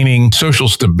maintaining social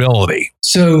stability.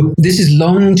 So this is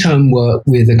long-term work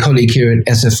with a colleague here at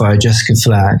SFI, Jessica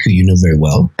Flack, who you know very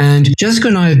well. And Jessica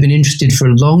and I have been interested for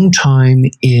a long time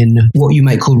in what you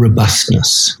might call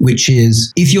robustness, which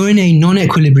is if you're in a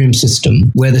non-equilibrium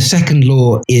system where the second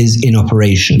law is in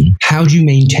operation, how do you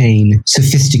maintain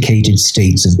sophisticated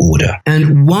states of order?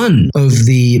 And one of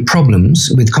the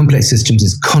problems with complex systems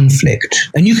is conflict.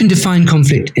 And you can define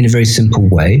conflict in a very simple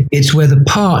way. It's where the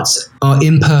parts are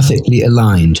imperfectly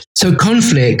aligned. So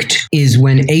conflict is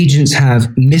when agents have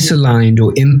misaligned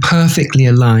or imperfectly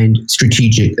aligned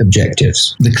strategic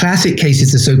objectives. The classic case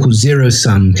is the so-called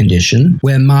zero-sum condition,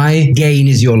 where my gain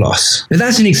is your loss. Now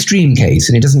that's an extreme case,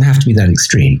 and it doesn't have to be that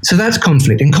extreme. So that's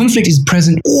conflict. And conflict is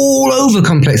present all over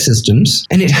complex systems,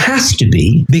 and it has to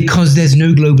be because there's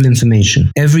no global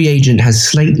information. Every agent has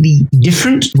slightly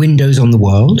different windows on the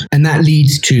world, and that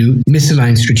leads to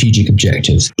misaligned strategic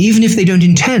objectives, even if they don't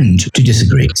intend to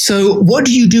disagree. So what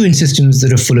do you do in systems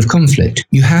that are full of conflict?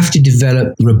 You have to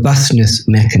develop robust robustness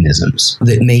mechanisms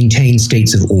that maintain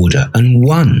states of order. And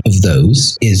one of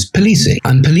those is policing.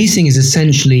 And policing is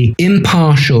essentially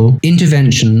impartial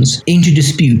interventions into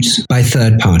disputes by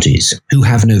third parties who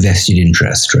have no vested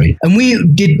interest, right? And we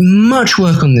did much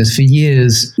work on this for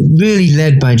years, really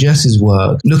led by Jess's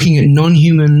work, looking at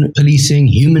non-human policing,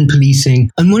 human policing.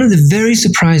 And one of the very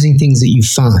surprising things that you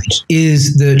find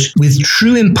is that with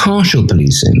true impartial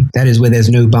policing, that is where there's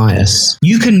no bias,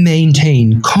 you can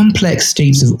maintain complex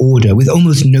states of order with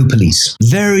almost no police.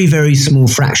 Very, very small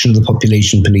fraction of the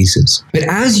population polices. But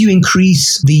as you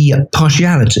increase the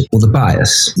partiality or the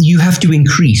bias, you have to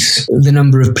increase the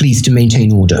number of police to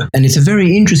maintain order. And it's a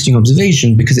very interesting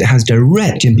observation because it has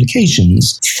direct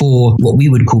implications for what we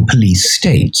would call police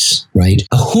states, right?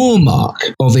 A hallmark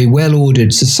of a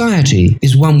well-ordered society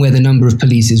is one where the number of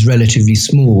police is relatively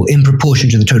small in proportion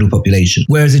to the total population.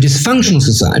 Whereas a dysfunctional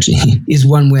society is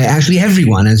one where actually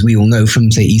everyone, as we all know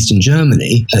from, say, Eastern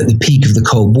Germany, at the peak of the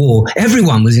Cold War,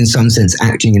 everyone was in some sense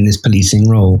acting in this policing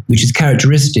role, which is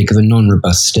characteristic of a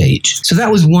non-robust state. So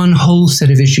that was one whole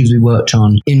set of issues we worked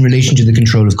on in relation to the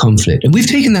control of conflict. And we've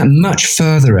taken that much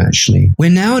further, actually. We're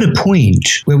now at a point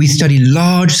where we study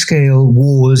large-scale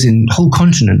wars in whole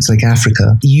continents like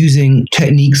Africa using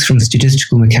techniques from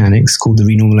statistical mechanics called the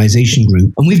renormalization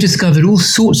group. And we've discovered all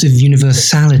sorts of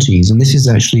universalities. And this is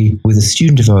actually with a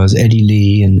student of ours, Eddie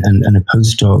Lee, and a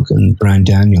postdoc, and Brian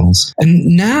Daniels. And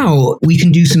now we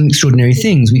can do some extraordinary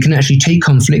things. We can actually take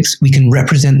conflicts, we can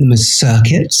represent them as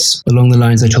circuits along the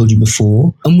lines I told you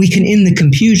before, and we can, in the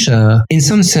computer, in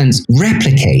some sense,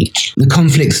 replicate the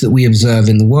conflicts that we observe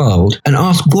in the world and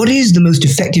ask what is the most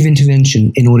effective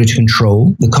intervention in order to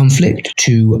control the conflict,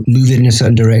 to move it in a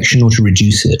certain direction, or to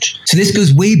reduce it. So this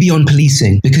goes way beyond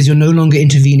policing because you're no longer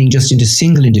intervening just into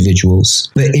single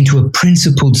individuals, but into a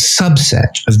principled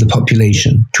subset of the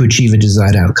population to achieve a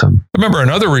desired outcome. Remember,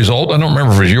 another result, I don't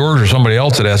remember if it was yours or somebody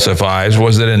else at SFI's,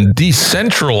 was that in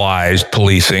decentralized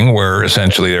policing, where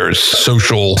essentially there's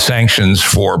social sanctions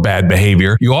for bad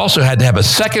behavior, you also had to have a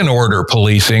second order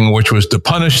policing, which was to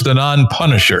punish the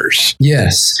non-punishers.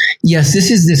 Yes,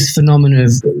 this is this phenomenon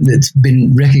that's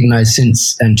been recognized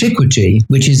since antiquity,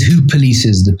 which is who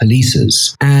polices the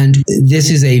policers. And this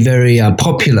is a very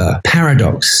popular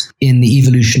paradox in the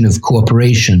evolution of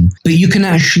cooperation. But you can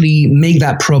actually make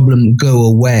that problem go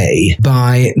away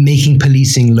by making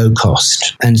policing low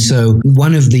cost. And so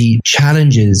one of the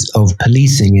challenges of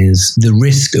policing is the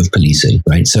risk of policing,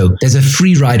 right? So there's a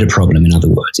free rider problem, in other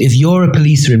words. If you're a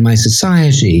policer in my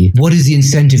society, what is the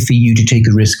incentive for you to take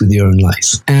a risk with your own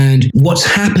life? And what's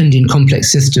happened in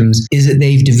complex systems is that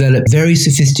they've developed very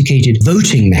sophisticated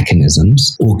voting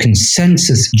mechanisms or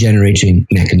consensus generating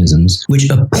mechanisms, which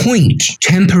appoint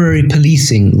temporary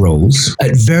policing roles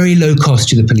at very low cost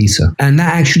to the policer. And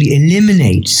that actually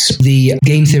eliminates the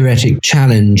game theoretic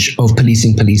challenge of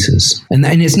policing policers. And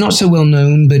it's not so well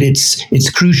known, but it's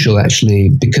crucial actually,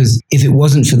 because if it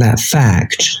wasn't for that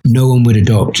fact, no one would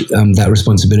adopt that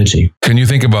responsibility. Can you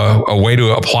think of a way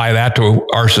to apply that to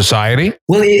our society?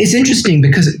 Well, it's interesting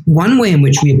because one way in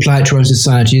which we apply it to our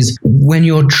society is when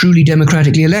you're truly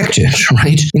democratically elected,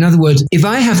 right? In other words, if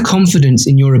I have confidence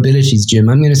in your abilities, Jim,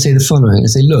 I'm going to say the following. I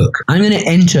say, look, I'm going to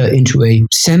enter into a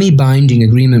semi-binding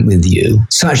agreement with you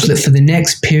such that for the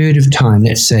next period of time,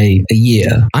 let's say a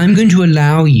year, I'm going to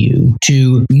allow you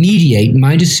to mediate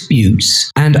my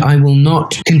disputes and I will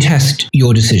not contest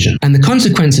your decision. And the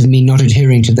consequence of me not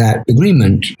adhering to that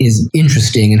agreement is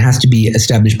interesting and has to be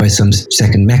established by some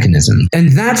second mechanism.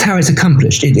 And that's how it's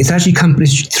accomplished. It's actually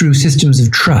accomplished through systems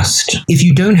of trust. If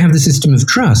you don't have the system of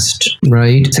trust,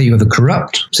 right, say you have a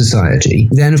corrupt society,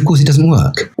 then of course it doesn't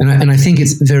work. And I think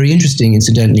it's very interesting,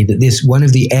 incidentally, that this, one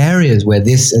of the areas where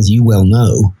this, as you well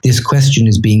know, this question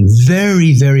is being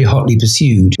very, very hotly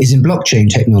pursued is in blockchain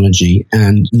technology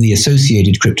and the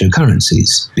associated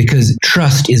cryptocurrencies. Because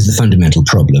trust is the fundamental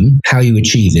problem, how you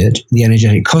achieve it, the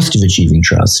energetic cost of achieving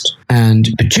trust, and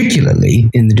particularly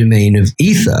in the domain of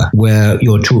Ether, where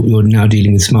you're now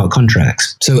dealing with smart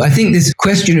contracts. So I think this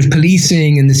question of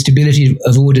policing and the stability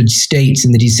of ordered states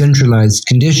in the decentralized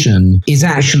condition is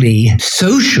actually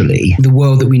socially the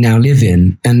world that we now live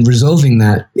in, and resolving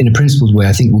that in a principled way,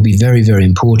 I think, will be very, very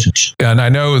important. And I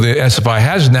know the SFI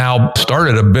has now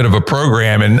started a bit of a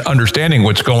program in understanding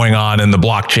what's going on in the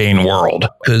blockchain world,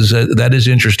 because that is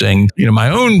interesting. You know, my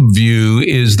own view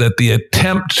is that the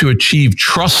attempt to achieve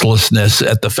trustlessness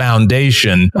at the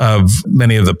foundation of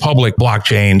many of the public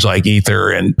blockchains like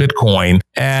Ether and Bitcoin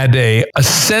add a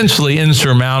essentially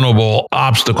insurmountable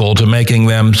obstacle to making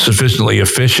them sufficiently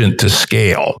efficient to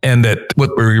scale. And that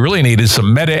what we really need is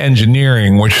some meta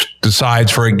engineering, which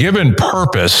decides for a given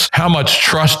purpose, how much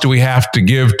trust do we have to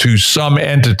give to some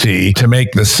entity to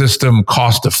make the system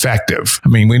cost effective? I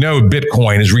mean, we know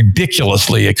Bitcoin is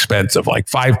ridiculously expensive, like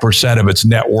 5% of its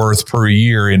net worth per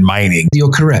year in mining. You're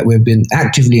correct. We've been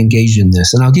actively engaged in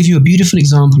this. And I'll give you a beautiful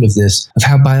example of this, of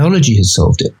how biology has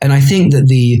solved it. And I think that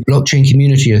the blockchain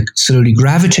community are slowly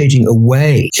gravitating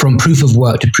away from proof of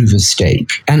work to proof of stake.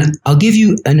 And I'll give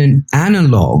you an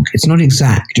analog, it's not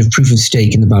exact, of proof of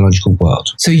stake in the biological world.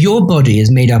 So your body is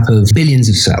made up of billions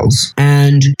of cells,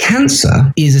 and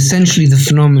cancer is essentially the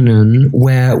phenomenon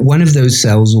where one of those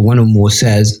cells or one or more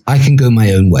says, I can go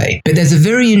my own way. But there's a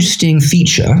very interesting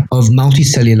feature of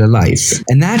multicellular life,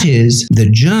 and that is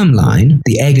the germline,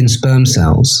 the egg and sperm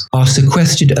cells, are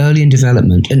sequestered early in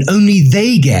development, and only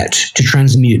they get to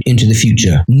transmute into the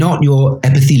future, not your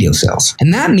epithelial cells.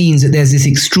 And that means that there's this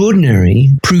extraordinary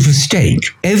proof of stake.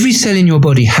 Every cell in your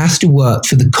body has to work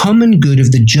for the common good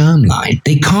of the germline.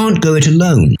 They can't go it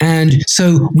alone. And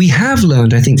so we have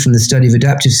learned, I think, from the study of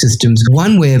adaptive systems,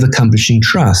 one way of accomplishing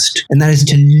trust, and that is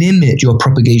to limit your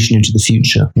propagation into the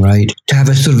future, right? To have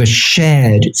a sort of a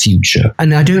shared future.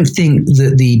 And I don't think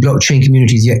that the blockchain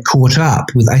community is yet caught up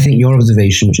with, I think, your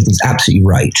observation, which I think is absolutely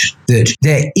right, that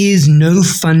there is no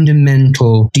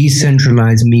fundamental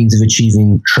decentralized means of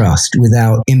achieving trust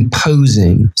without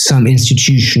imposing some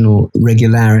institutional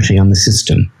regularity on the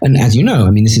system. And as you know,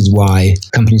 I mean, this is why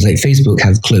companies like Facebook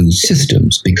have closed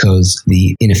systems, because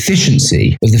the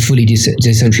inefficiency of the fully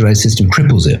decentralized system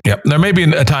cripples it. Yep. There may be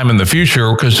a time in the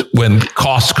future, because when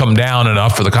costs come down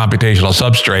enough for the computational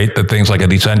substrate, that things like a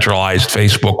decentralized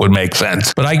Facebook would make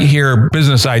sense. But I hear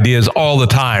business ideas all the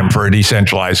time for a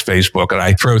decentralized Facebook, and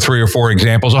I throw 3 or 4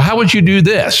 examples. So how would you do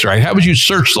this, right? How would you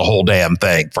search the whole damn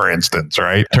thing, for instance,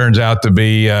 right? Turns out to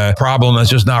be a problem that's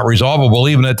just not resolvable,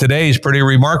 even at today's pretty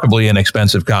remarkably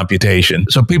inexpensive computation.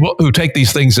 So people who take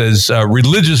these things as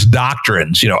religious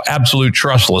doctrines, absolute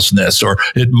trustlessness, or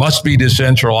it must be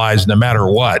decentralized no matter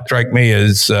what, strike me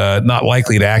as not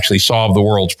likely to actually solve the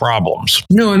world's problems.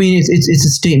 No, I mean, it's a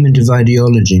statement of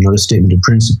ideology, not a statement of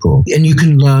principle. And you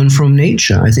can learn from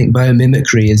nature. I think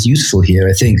biomimicry is useful here.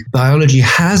 I think biology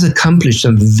has accomplished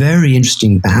some very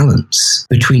interesting balance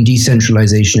between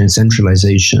decentralization and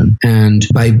centralization. And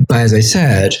by as I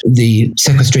said, the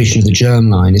sequestration of the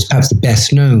germline is perhaps the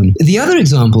best known. The other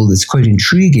example that's quite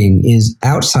intriguing is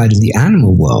outside of the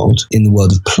animal world, in the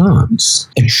world of plants.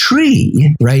 A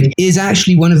tree, right, is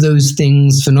actually one of those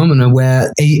phenomena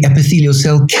where a epithelial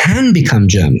cell can become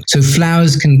germ. So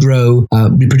flowers can grow,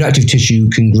 reproductive tissue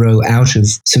can grow out of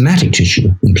somatic tissue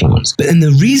in plants. And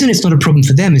the reason it's not a problem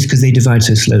for them is because they divide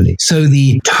so slowly. So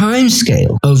the time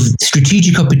scale of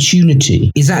strategic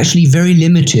opportunity is actually very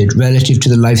limited relative to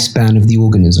the lifespan of the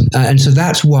organism. And so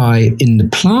that's why in the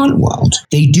plant world,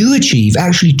 they do achieve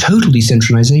actually total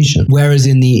decentralization. Whereas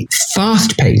in the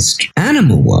fast-paced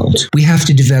animal world, we have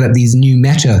to develop these new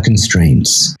meta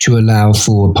constraints to allow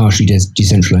for a partially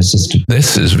decentralized system.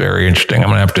 This is very interesting. I'm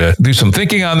going to have to do some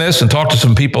thinking on this and talk to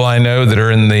some people I know that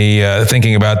are in the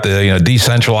thinking about the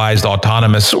decentralized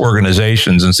autonomous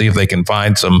organizations and see if they can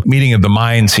find some meeting of the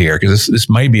minds here, because this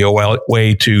might be a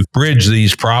way to bridge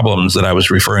these problems that I was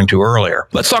referring to earlier.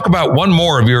 Let's talk about one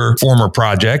more of your former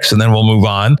projects, and then we'll move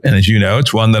on. And as you know,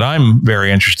 it's one that I'm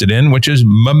very interested in, which is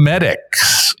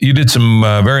memetics. You did some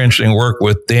very interesting work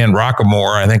with Dan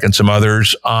Rockamore, I think, and some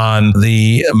others on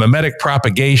the memetic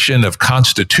propagation of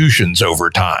constitutions over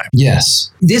time.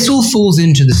 Yes. This all falls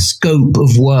into the scope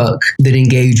of work that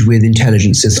engage with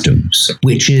intelligent systems,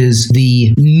 which is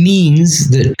the means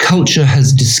that culture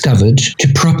has discovered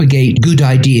to propagate good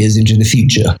ideas into the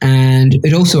future. And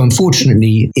it also,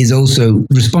 unfortunately, is also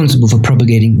responsible for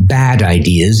propagating bad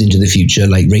ideas into the future,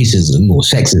 like racism or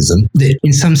sexism, that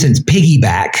in some sense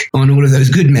piggyback on all of those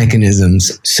good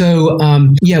mechanisms. So,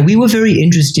 we were very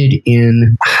interested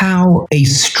in how a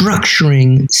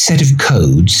structuring set of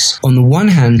codes, on the one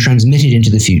hand, transmitted into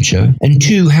the future, and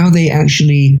two, how they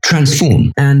actually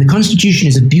transform. And the Constitution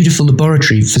is a beautiful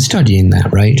laboratory for studying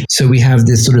that, right? So we have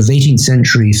this sort of 18th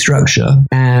century structure,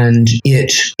 and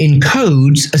it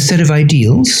encodes a set of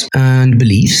ideals and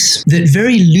beliefs that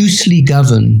very loosely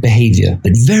govern behavior,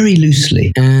 but very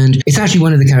loosely. And it's actually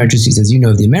one of the characteristics, as you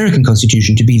know, of the American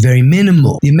Constitution to be very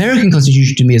minimal. The American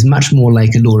Constitution to me is much more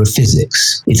like a law of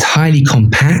physics. It's highly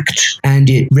compact and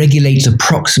it regulates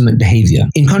approximate behavior.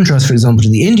 In contrast, for example, to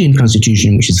the Indian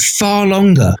Constitution, which is far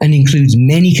longer and includes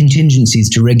many contingencies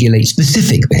to regulate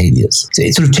specific behaviors. So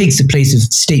it sort of takes the place of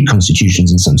state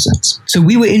constitutions in some sense. So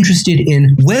we were interested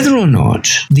in whether or not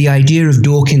the idea of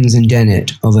Dawkins and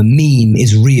Dennett of a meme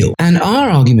is real. And our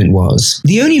argument was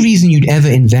the only reason you'd ever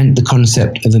invent the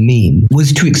concept of a meme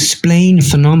was to explain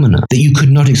phenomena that you could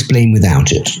not explain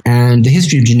without it. And the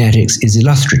history of genetics is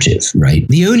illustrative, right?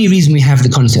 The only reason we have the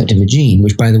concept of a gene,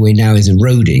 which by the way now is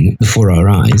eroding before our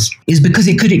eyes, is because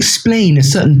it could explain a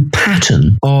certain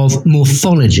pattern of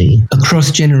morphology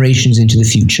across generations into the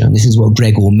future. This is what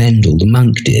Gregor Mendel, the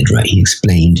monk, did, right? He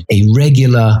explained a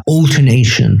regular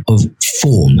alternation of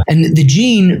form. And the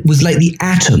gene was like the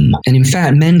atom. And in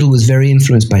fact, Mendel was very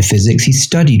influenced by physics. He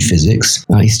studied physics.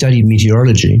 He studied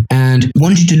meteorology and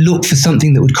wanted to look for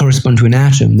something that would correspond to an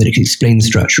atom, that it could explain the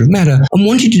structure of matter, and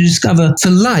wanted to discover for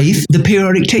life the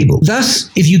periodic table. Thus,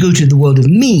 if you go to the world of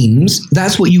memes,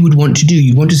 that's what you would want to do.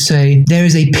 You want to say there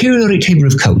is a periodic table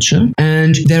of culture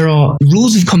and there are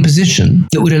rules of composition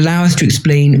that would allow us to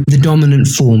explain the dominant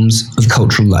forms of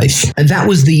cultural life. And that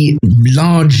was the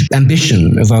large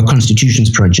ambition of our Constitutions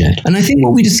project. And I think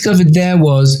what we discovered there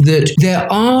was that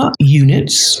there are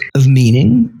units of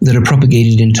meaning that are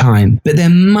propagated in time, but they're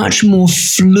much more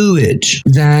fluid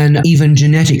than even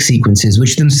genetic sequences,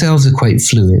 which themselves are quite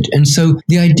fluid. And so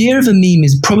the idea of a meme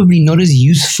is probably not as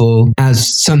useful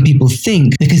as some people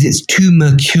think because it's too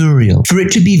mercurial. For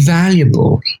it to be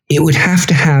valuable, it would have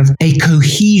to have a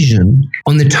cohesion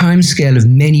on the timescale of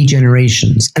many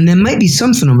generations. And there might be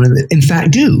some phenomena that in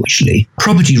fact do, actually.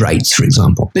 Property rights, for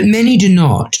example. But many do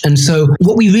not. And so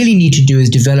what we really need to do is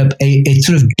develop a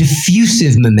sort of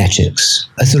diffusive memetics,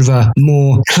 a sort of a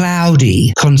more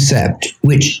cloudy concept,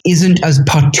 which isn't as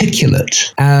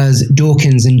particulate as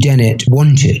Dawkins and Dennett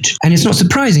wanted. And it's not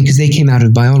surprising because they came out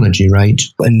of biology, right?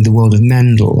 In the world of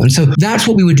Mendel. And so that's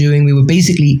what we were doing. We were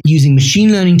basically using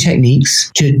machine learning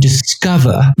techniques to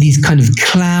discover these kind of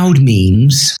cloud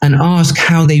memes and ask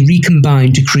how they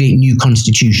recombine to create new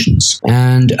constitutions.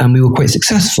 And we were quite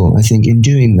successful, I think, in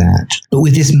doing that. But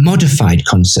with this modified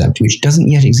concept, which doesn't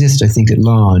yet exist, I think, at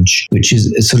large, which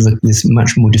is sort of this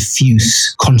much more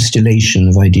diffuse constellation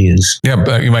of ideas. Yeah,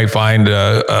 but you might find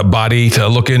a body to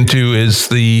look into is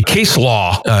the case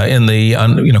law in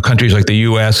the countries like the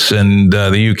U.S. and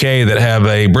the UK that have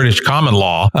a British common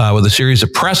law with a series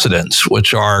of precedents,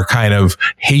 which are kind of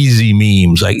hazy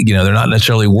memes. Like, they're not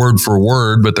necessarily word for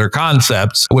word, but they're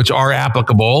concepts which are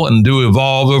applicable and do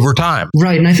evolve over time.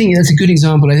 Right, and I think that's a good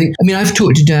example. I've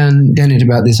talked to Dan Dennett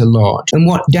about this a lot. And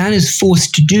what Dan is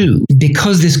forced to do,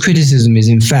 because this criticism is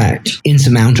in fact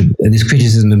insurmountable, this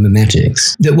criticism of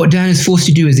memetics, that what Dan is forced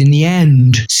to do is in the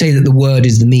end say that the word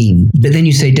is the meme. But then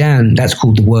you say, Dan, that's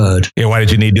called the word. Yeah, why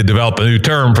did you need to develop a new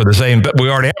term for the same? We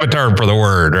already have a term for the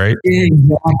word, right?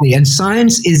 Exactly. And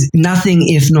science is nothing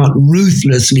if not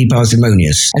ruthlessly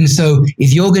parsimonious. And so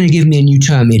if you're going to give me a new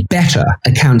term, it better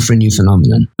account for a new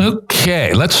phenomenon.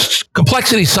 Okay,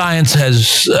 complexity science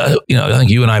has, I think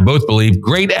you and I both believe,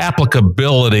 great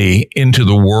applicability into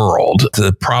the world, to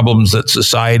the problems that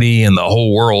society and the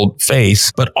whole world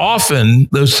face. But often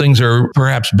those things are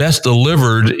perhaps best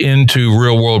delivered into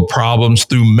real world problems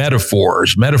through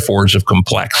metaphors of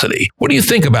complexity. What do you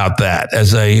think about that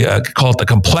as call it the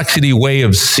complexity way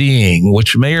of seeing,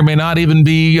 which may or may not even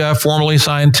be formally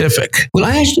scientific? Well,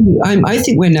 I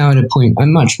think we're now at a point,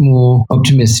 I'm much more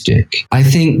optimistic. I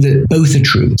think that both are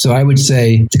true. So I would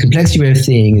say the complexity way of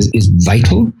seeing is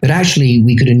vital, but actually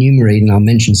we could enumerate, and I'll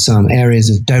mention some areas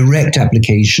of direct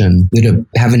application that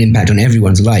have an impact on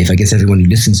everyone's life. I guess everyone who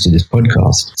listens to this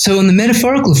podcast. So on the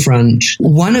metaphorical front,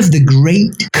 one of the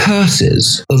great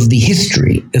curses of the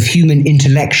history of human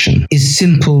intellection is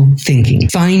simple thinking,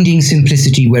 finding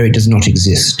simplicity where it does not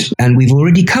exist. And we've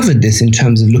already covered this in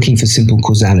terms of looking for simple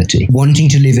causality, wanting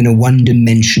to live in a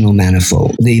one-dimensional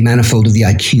manifold, the manifold of the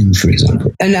IQ, for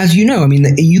example. And as you know,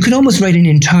 you could almost write an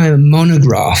entire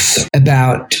monograph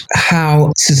about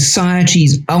how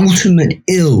society's ultimate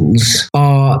ills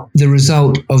are the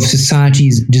result of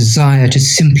society's desire to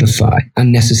simplify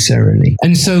unnecessarily.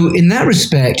 And so in that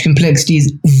respect, complexity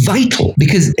is vital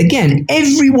because, again,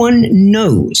 everyone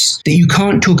knows that you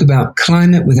can't talk about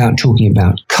climate without talking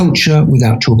about culture,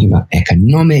 without talking about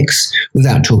economics,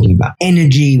 without talking about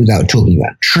energy, without talking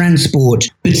about transport.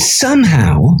 But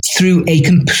somehow, through a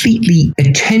completely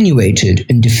attenuated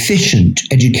and deficient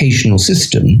educational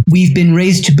system, we've been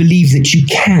raised to believe that you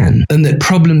can, and that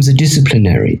problems are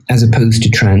disciplinary as opposed to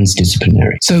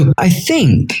transdisciplinary. So I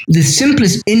think the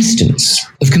simplest instance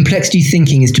of complexity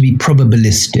thinking is to be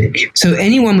probabilistic. So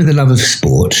anyone with a love of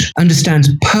sport understands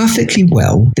perfectly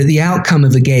well that the outcome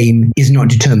of a game is not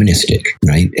deterministic,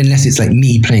 right? Unless it's like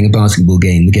me playing a basketball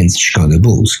game against the Chicago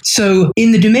Bulls. So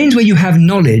in the domains where you have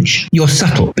knowledge, you're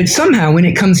subtle. But somehow when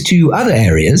it comes to other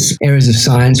areas of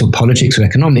science or politics or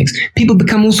economics, people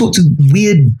become all sorts of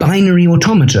weird binary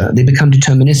automata. They become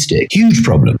deterministic. Huge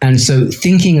problem. And so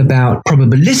thinking about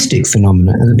probabilistic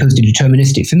phenomena as opposed to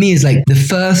deterministic, for me, is like the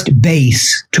first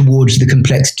base towards the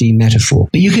complexity metaphor.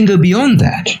 But you can go beyond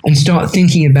that and start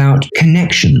thinking about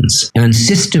connections and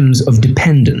systems of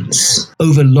dependence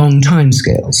over long time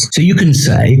scales. So you can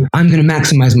say, I'm going to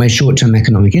maximize my short-term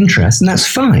economic interests, and that's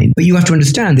fine. But you have to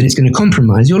understand that it's going to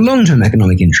compromise your long-term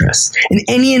economic interests. And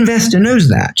any investor knows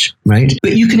that, right?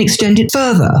 But you can extend it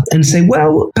further and say,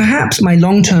 well, perhaps my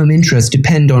long-term interests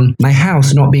depend on my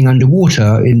house not being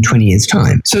underwater in 20 years'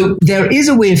 time. So there is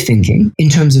a way of thinking in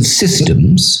terms of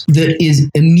systems that is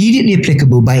immediately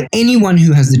applicable by anyone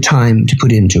who has the time to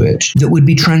put into it, that would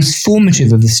be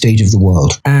transformative of the state of the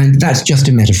world. And that's just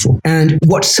a metaphor. And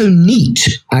what's so neat,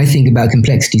 I think, about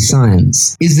complexity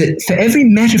science is that for every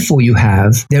metaphor you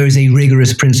have, there is a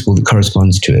rigorous principle that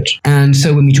corresponds to it. And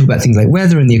so when we talk about things like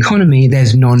weather and the economy,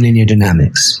 there's nonlinear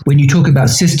dynamics. When you talk about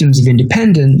systems of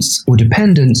independence or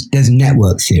dependence, there's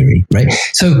network theory, right?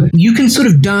 So you can sort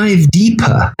of dive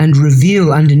deeper and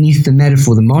reveal underneath the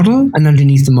metaphor the model, and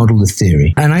underneath the model the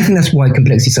theory. And I think that's why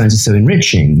complexity science is so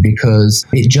enriching, because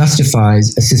it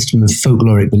justifies a system of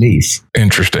folkloric belief.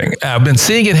 Interesting. I've been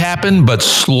seeing it happen, but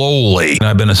slowly.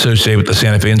 I've been associated with the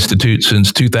Santa Fe Institute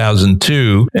since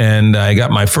 2002, and I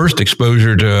got my first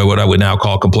exposure to what I would now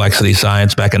call complexity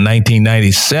science back in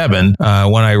 1997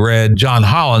 when I read John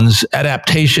Holland's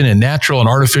Adaptation in Natural and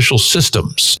Artificial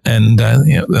Systems. And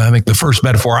I think the first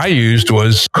metaphor I used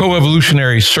was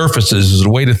coevolutionary surfaces as a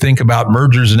way to think about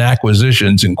mergers and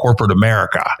acquisitions in corporate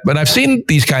America. But I've seen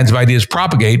these kinds of ideas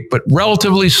propagate, but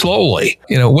relatively slowly.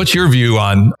 What's your view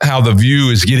on how the view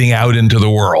is getting out into the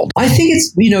world? I think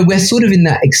it's, we're sort of in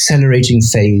that accelerating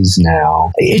phase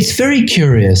now. It's very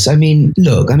curious.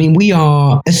 We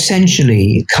are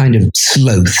essentially kind of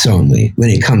sloths, aren't we, when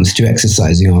it comes to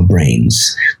exercising our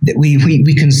brains. That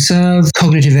we conserve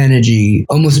cognitive energy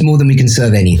almost more than we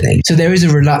conserve anything. So there is a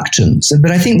reluctance.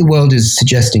 But I think the world is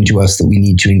suggesting to us that we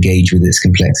need to engage with its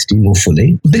complexity more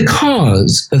fully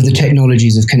because of the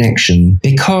technologies of connection,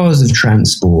 because of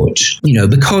transport,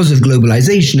 because of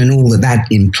globalization and all that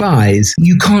implies.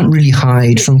 You can't really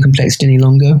hide from complexity any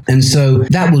longer. And so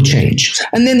that will change.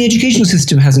 And then the educational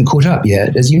system hasn't caught up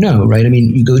yet, as you know, right?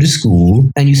 You go to school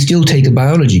and you still take a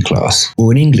biology class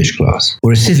or an English class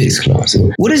or a civics class.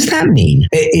 What does that mean?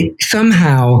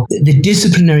 Somehow the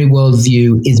disciplinary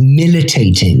worldview is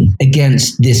militating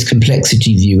against this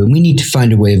complexity view, and we need to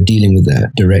find a way of dealing with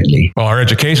that directly. Well, our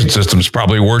education system is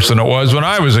probably worse than it was when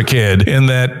I was a kid, in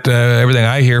that everything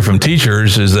I hear from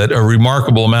teachers is that a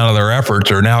remarkable amount of their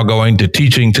efforts are now going to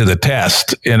teaching to the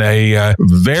test in a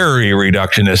very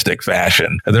reductionistic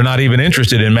fashion. They're not even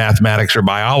interested in mathematics or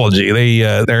biology.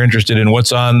 They're interested in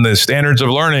what's on the standards of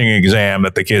learning exam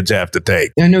that the kids have to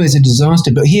take. I know it's a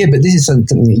disaster, but this is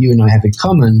something that you and I have in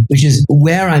common, which is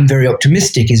where I'm very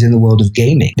optimistic is in the world of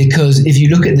gaming. Because if you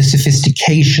look at the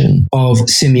sophistication of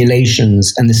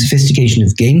simulations and the sophistication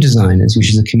of game designers, which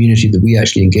is a community that we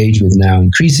actually engage with now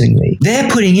increasingly, they're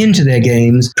putting into their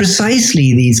games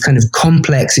precisely these kind of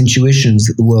complex intuitions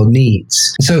that the world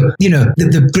needs. So,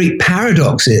 the great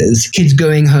paradox is kids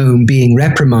going home being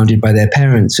reprimanded by their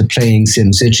parents for playing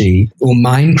SimCity or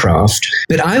Minecraft.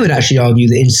 But I would actually argue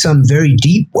that in some very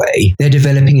deep way, they're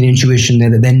developing an intuition there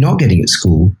that they're not getting at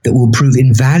school that will prove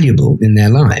invaluable in their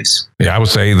lives. Yeah, I would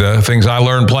say the things I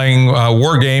learned playing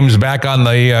war games back on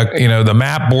the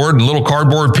map board and little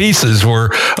cardboard pieces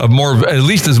were of at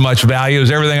least as much value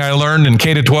as everything I learned in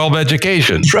K-12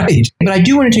 education. Right. But I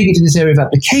do want to take it to this area of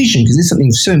application because this is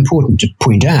something so important to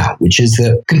point out, which is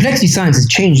that complexity science has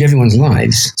changed everyone's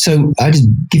lives. So I'll just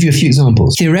give you a few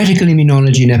examples. Theoretical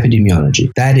immunology and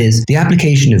epidemiology. That is the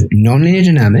application of nonlinear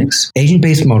dynamics,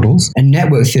 agent-based models, and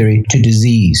network theory to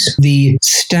disease. The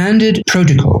standard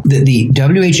protocol that the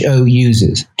WHO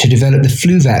uses to develop the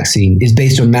flu vaccine is based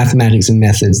based on mathematics and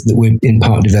methods that were in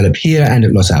part developed here and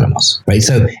at Los Alamos, right?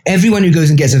 So everyone who goes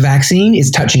and gets a vaccine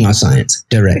is touching our science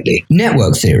directly.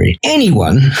 Network theory.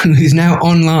 Anyone who is now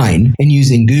online and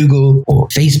using Google or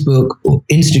Facebook or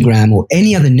Instagram or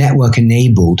any other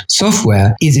network-enabled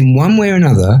software is in one way or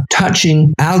another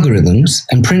touching algorithms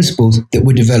and principles that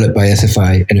were developed by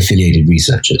SFI and affiliated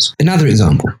researchers. Another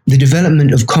example, the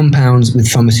development of compounds with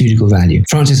pharmaceutical value.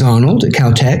 Frances Arnold at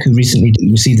Caltech, who recently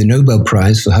received the Nobel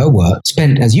Prize for her work,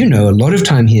 spent, as you know, a lot of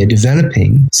time here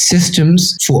developing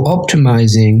systems for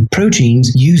optimizing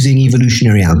proteins using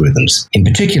evolutionary algorithms, in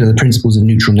particular the principles of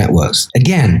neutral networks.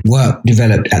 Again, work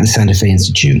developed at the Santa Fe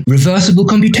Institute. Reversible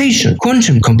computation,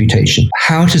 quantum computation,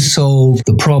 how to solve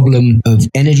the problem of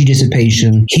energy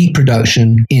dissipation, heat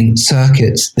production in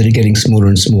circuits that are getting smaller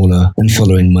and smaller and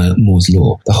following Moore's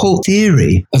law. The whole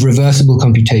theory of reversible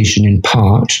computation in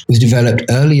part was developed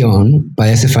early on by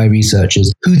SFI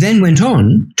researchers who then went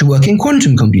on to work in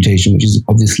quantum computation, which is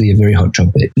obviously a very hot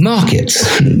topic.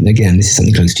 Markets, again, this is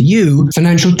something close to you,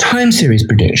 financial time series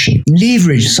prediction,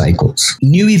 leverage cycles,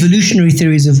 new evolutionary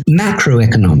theories of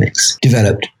macroeconomics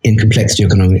developed in complexity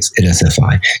economics at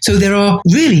SFI. So there are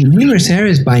really numerous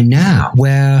areas by now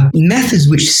where methods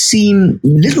which seem a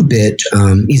little bit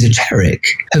esoteric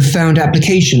have found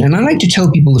application. And I like to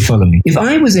tell people the following. If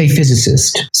I was a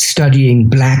physicist studying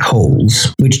black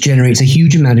holes, which generates a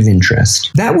huge amount of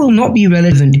interest, that will not be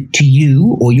relevant to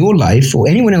you or your life or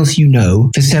anyone else you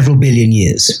know for several billion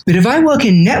years. But if I work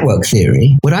in network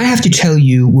theory, what I have to tell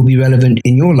you will be relevant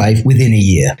in your life within a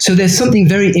year. So there's something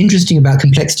very interesting about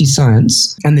complexity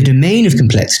science and the domain of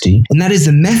complexity, and that is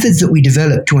the methods that we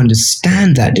develop to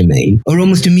understand that domain are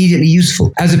almost immediately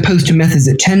useful, as opposed to methods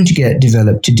that tend to get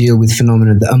developed to deal with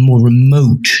phenomena that are more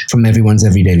remote from everyone's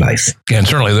everyday life. And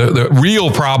certainly the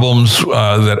real problems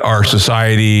that our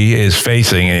society is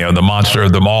facing, the monster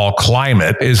of them all,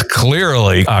 climate, is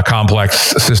clearly a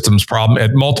complex systems problem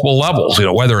at multiple levels.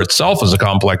 Weather itself is a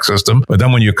complex system, but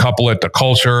then when you couple it to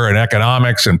culture and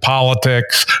economics and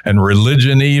politics and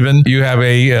religion even, you have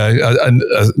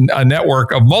a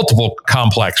network of multiple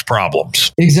complex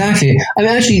problems. Exactly. I mean,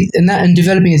 actually, and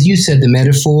developing, as you said, the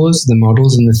metaphors, the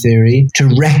models, and the theory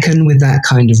to reckon with that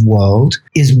kind of world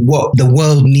is what the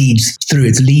world needs through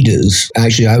its leaders.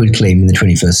 Actually, I would claim in the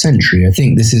 21st century. I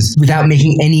think this is, without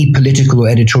making any political or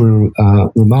editorial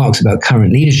remarks about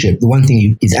current leadership, the one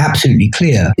thing is absolutely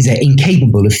clear is they're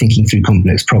incapable of thinking through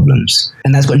complex problems.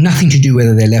 And that's got nothing to do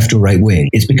whether they're left or right wing.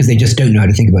 It's because they just don't know how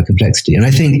to think about complexity. And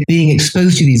I think being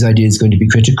exposed to these ideas is going to be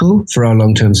critical for our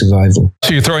long-term survival.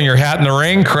 So you're throwing your hat in the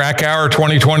ring, Krakauer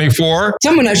 2024?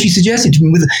 Someone actually suggested to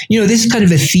me with, this kind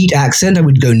of effete accent, I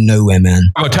would go nowhere, man.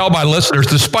 I'm going to tell my listeners,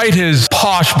 despite his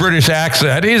posh British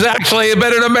accent, he's actually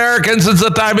been an American since the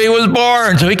time he was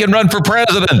born, so he can run for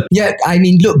president. Yeah, I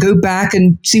mean, look, go back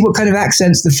and see what kind of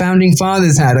accents the founding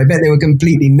fathers had. I bet they were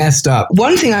completely messed up.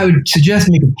 One thing I would suggest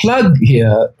make a plug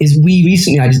here is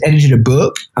I just edited a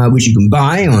book, which you can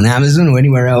buy on Amazon or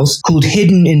anywhere else, called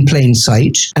Hidden in Plain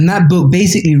Sight. And that book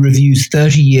basically reviews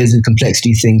 30 years of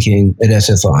complexity thinking at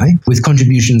SFI with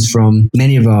contributions from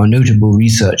many of our notable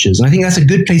researchers. And I think that's a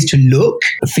good place to look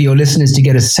for your listeners to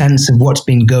get a sense of what's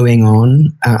been going on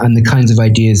and the kinds of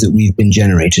ideas that we've been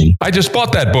generating. I just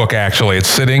bought that book, actually. It's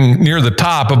sitting near the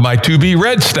top of my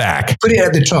to-be-read stack. Put it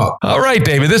at the top. All right,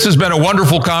 David, this has been a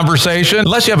wonderful conversation.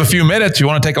 Unless you have a few minutes, you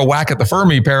want to take a whack at the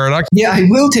Fermi paradox? Yeah, I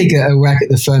will take a whack at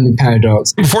the Fermi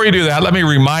paradox. Before you do that, let me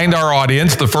remind our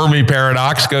audience the Fermi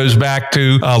paradox goes back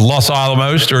to Los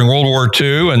Alamos during World War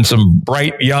II, and some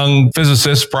bright young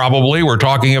physicists probably were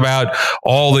talking about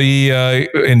all the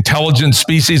intelligent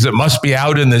species that must be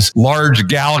out in this large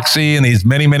galaxy and these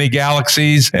many, many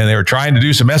galaxies. And they were trying to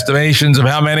do some estimations of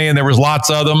how many, and there was lots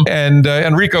of them. And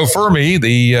Enrico Fermi,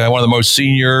 one of the most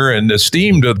senior and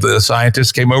esteemed of the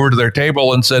scientists, came over to their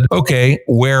table and said, okay,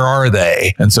 where are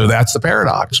they? And so that's the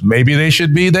paradox. Maybe they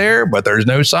should be there, but there's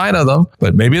no sign of them.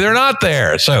 But maybe they're not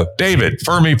there. So, David,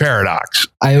 Fermi paradox.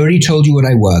 I already told you what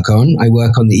I work on. I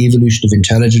work on the evolution of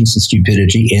intelligence and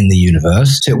stupidity in the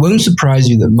universe. So it won't surprise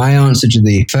you that my answer to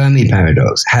the Fermi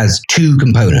paradox has two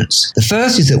components. The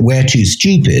first is that we're too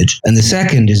stupid, and the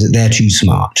second is that they're too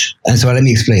smart. And so let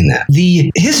me explain that.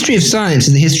 The history of science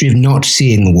is the history of not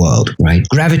seeing the world, right?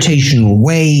 Gravitational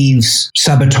waves,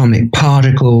 subatomic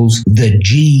particles, the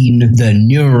gene, the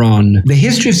neuron. The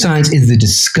history of science is the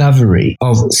discovery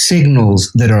of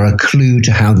signals that are a clue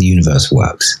to how the universe universe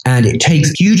works. And it takes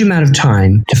a huge amount of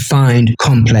time to find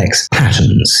complex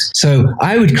patterns. So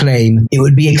I would claim it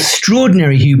would be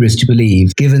extraordinary hubris to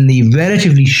believe, given the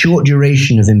relatively short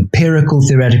duration of empirical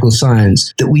theoretical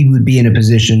science, that we would be in a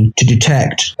position to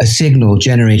detect a signal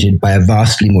generated by a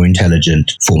vastly more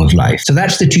intelligent form of life. So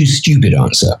that's the too stupid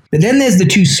answer. But then there's the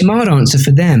too smart answer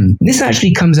for them. And this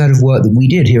actually comes out of work that we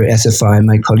did here at SFI,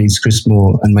 my colleagues Chris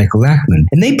Moore and Michael Lachman.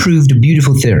 And they proved a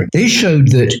beautiful theorem. They showed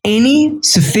that any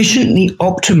sufficiently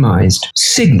optimized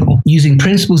signal using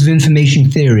principles of information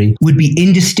theory would be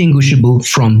indistinguishable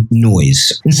from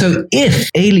noise. And so if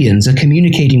aliens are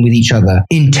communicating with each other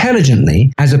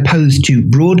intelligently, as opposed to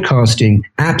broadcasting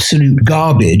absolute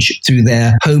garbage through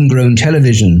their homegrown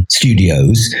television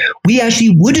studios, we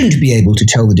actually wouldn't be able to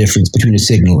tell the difference between a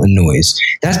signal and noise.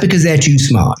 That's because they're too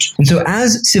smart. And so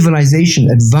as civilization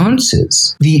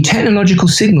advances, the technological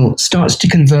signal starts to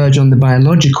converge on the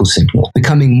biological signal,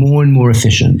 becoming more and more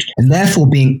efficient, and therefore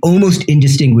being almost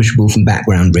indistinguishable from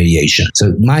background radiation.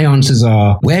 So my answers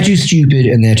are, we're too stupid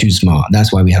and they're too smart.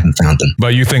 That's why we haven't found them.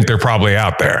 But you think they're probably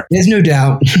out there? There's no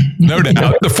doubt. No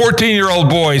doubt. The 14-year-old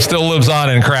boy still lives on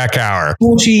in Krakauer.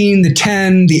 14, the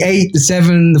 10, the 8, the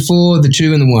 7, the 4, the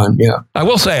 2, and the 1. Yeah. I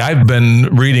will say I've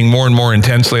been reading more and more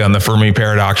intensely on the Fermi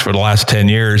paradox for the last 10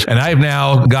 years, and I've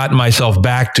now gotten myself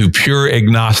back to pure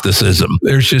agnosticism.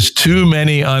 There's just too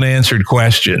many unanswered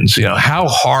questions. How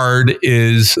hard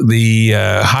is the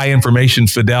high information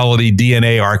fidelity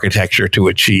DNA architecture to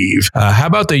achieve? How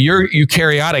about the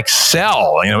eukaryotic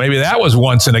cell? Maybe that was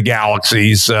once in a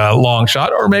galaxy's long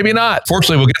shot, or maybe not.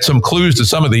 Fortunately, we'll get some clues to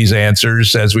some of these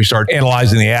answers as we start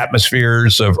analyzing the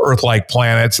atmospheres of Earth-like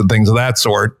planets and things of that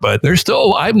sort. But there's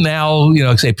still, I'm now,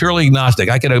 say purely agnostic.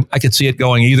 I could see it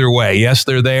going either way. Yes,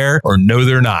 they're there, or no,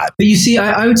 they're not. But you see,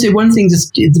 I would say one thing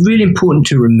that's really important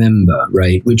to remember,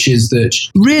 right, which is that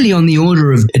really on the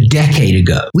order of a decade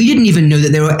ago, we didn't even know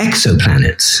that there were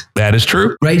exoplanets. That is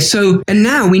true. Right. So, and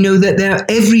now we know that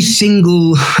every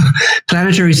single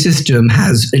planetary system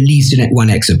has at least one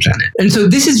exoplanet. And so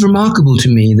this is remarkable to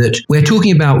me that we're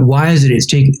talking about why has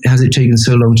it taken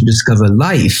so long to discover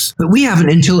life, but we haven't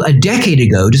until a decade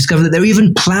ago discovered that there are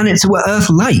even planets that were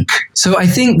Earth-like. So I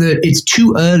think that it's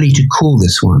too early to call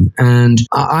this one. And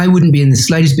I wouldn't be in the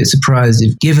slightest bit surprised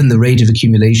if, given the rate of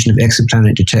accumulation of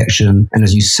exoplanet detection, and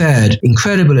as you said,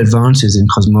 incredible advances in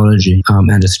cosmology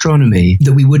and astronomy,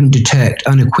 that we wouldn't detect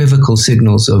unequivocal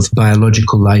signals of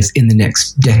biological life in the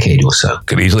next decade or so.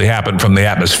 Could easily happen from the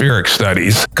atmospheric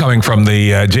studies. Coming from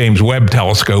the James Webb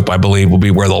telescope, I believe, will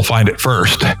be where they'll find it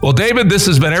first. Well, David, this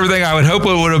has been everything I would hope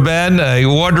it would have been. A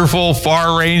wonderful,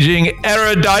 far-ranging,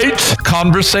 erudite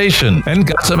conversation, and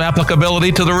got some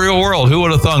applicability to the real world. Who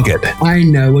would have thunk it? I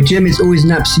know. Well, Jim, it's always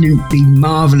an absolutely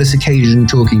marvelous occasion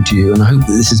talking to you, and I hope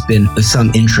that this has been of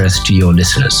some interest to your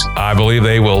listeners. I believe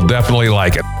they will definitely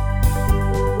like it.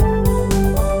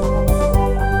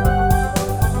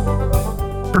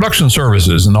 Production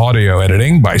services and audio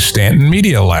editing by Stanton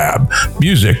Media Lab.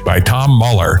 Music by Tom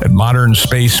Muller at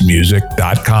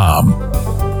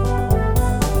modernspacemusic.com.